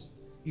to us,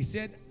 he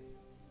said,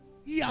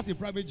 he has a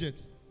private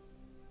jet.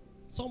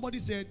 Somebody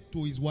said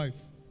to his wife,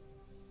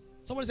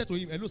 somebody said to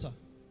him, hello sir,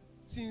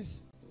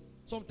 since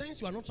sometimes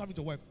you are not traveling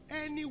to your wife,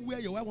 anywhere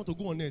your wife wants to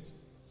go on earth,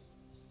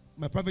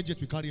 my private jet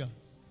will carry her.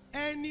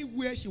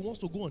 Anywhere she wants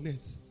to go on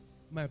earth,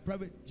 my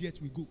private jet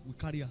will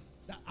carry her.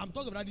 I'm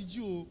talking about the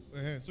Geo,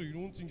 so you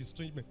don't think it's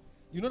strange, man.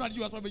 You know that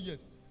you have private jet.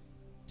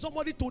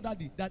 Somebody told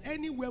daddy that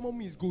anywhere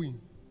mommy is going,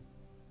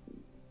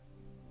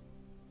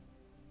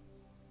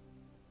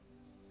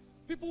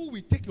 people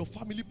will take your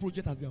family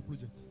project as their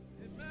project.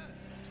 Amen.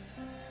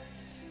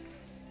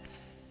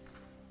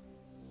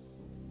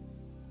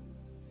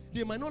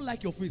 They might not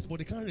like your face, but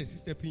they can't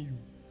resist helping you.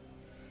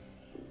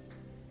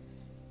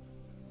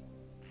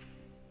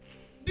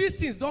 These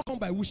things don't come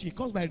by wishing, it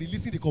comes by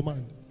releasing the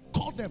command.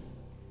 Call them.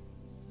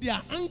 They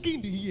are hanging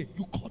in the air.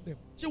 You call them.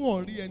 She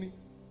won't read any.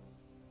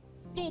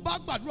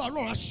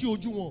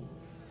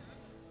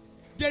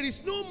 There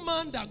is no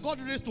man that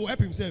God raised to help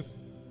himself.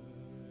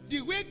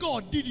 The way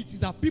God did it is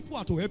that people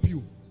are to help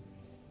you.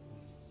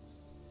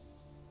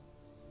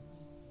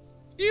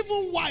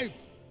 Even wife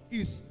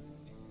is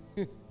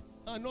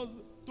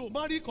to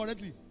marry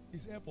correctly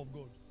is help of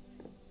God.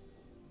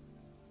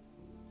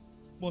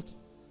 But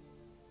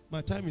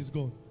my time is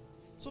gone.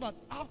 So that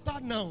after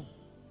now,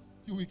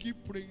 you will keep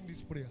praying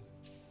this prayer.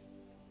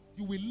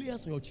 You will lay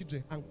hands on your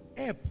children and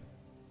help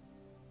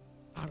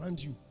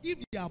around you. If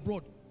they are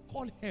abroad,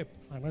 call help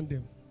around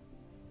them.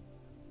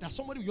 That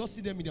somebody will just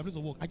see them in their place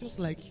of work. I just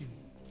like you.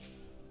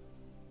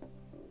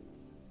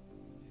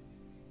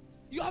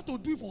 You have to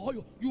do it for all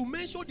you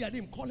mention their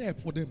name, call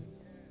help for them.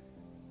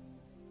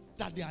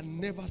 That they are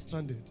never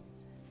stranded.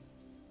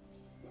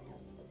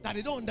 That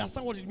they don't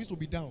understand what it means to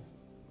be down.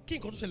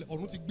 King Control or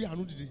not be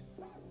anu dide.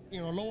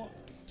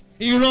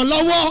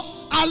 Ìrànlọ́wọ́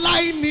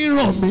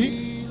aláìnírànmí.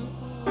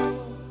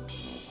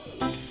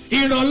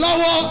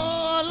 Ìrànlọ́wọ́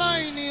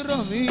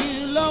aláìnírànmí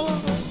lọ́wọ́.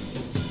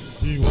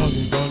 Ìwọ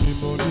nìkan ni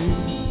mo ní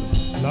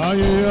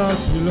láyé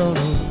àti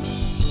lọ́run.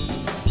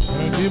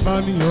 Ẹni bá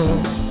ní ọ,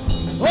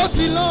 ó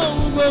ti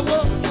lọ́hùn gbogbo.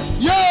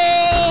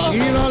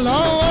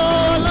 Ìrànlọ́wọ́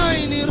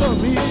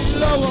aláìnírànmí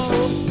lọ́wọ́.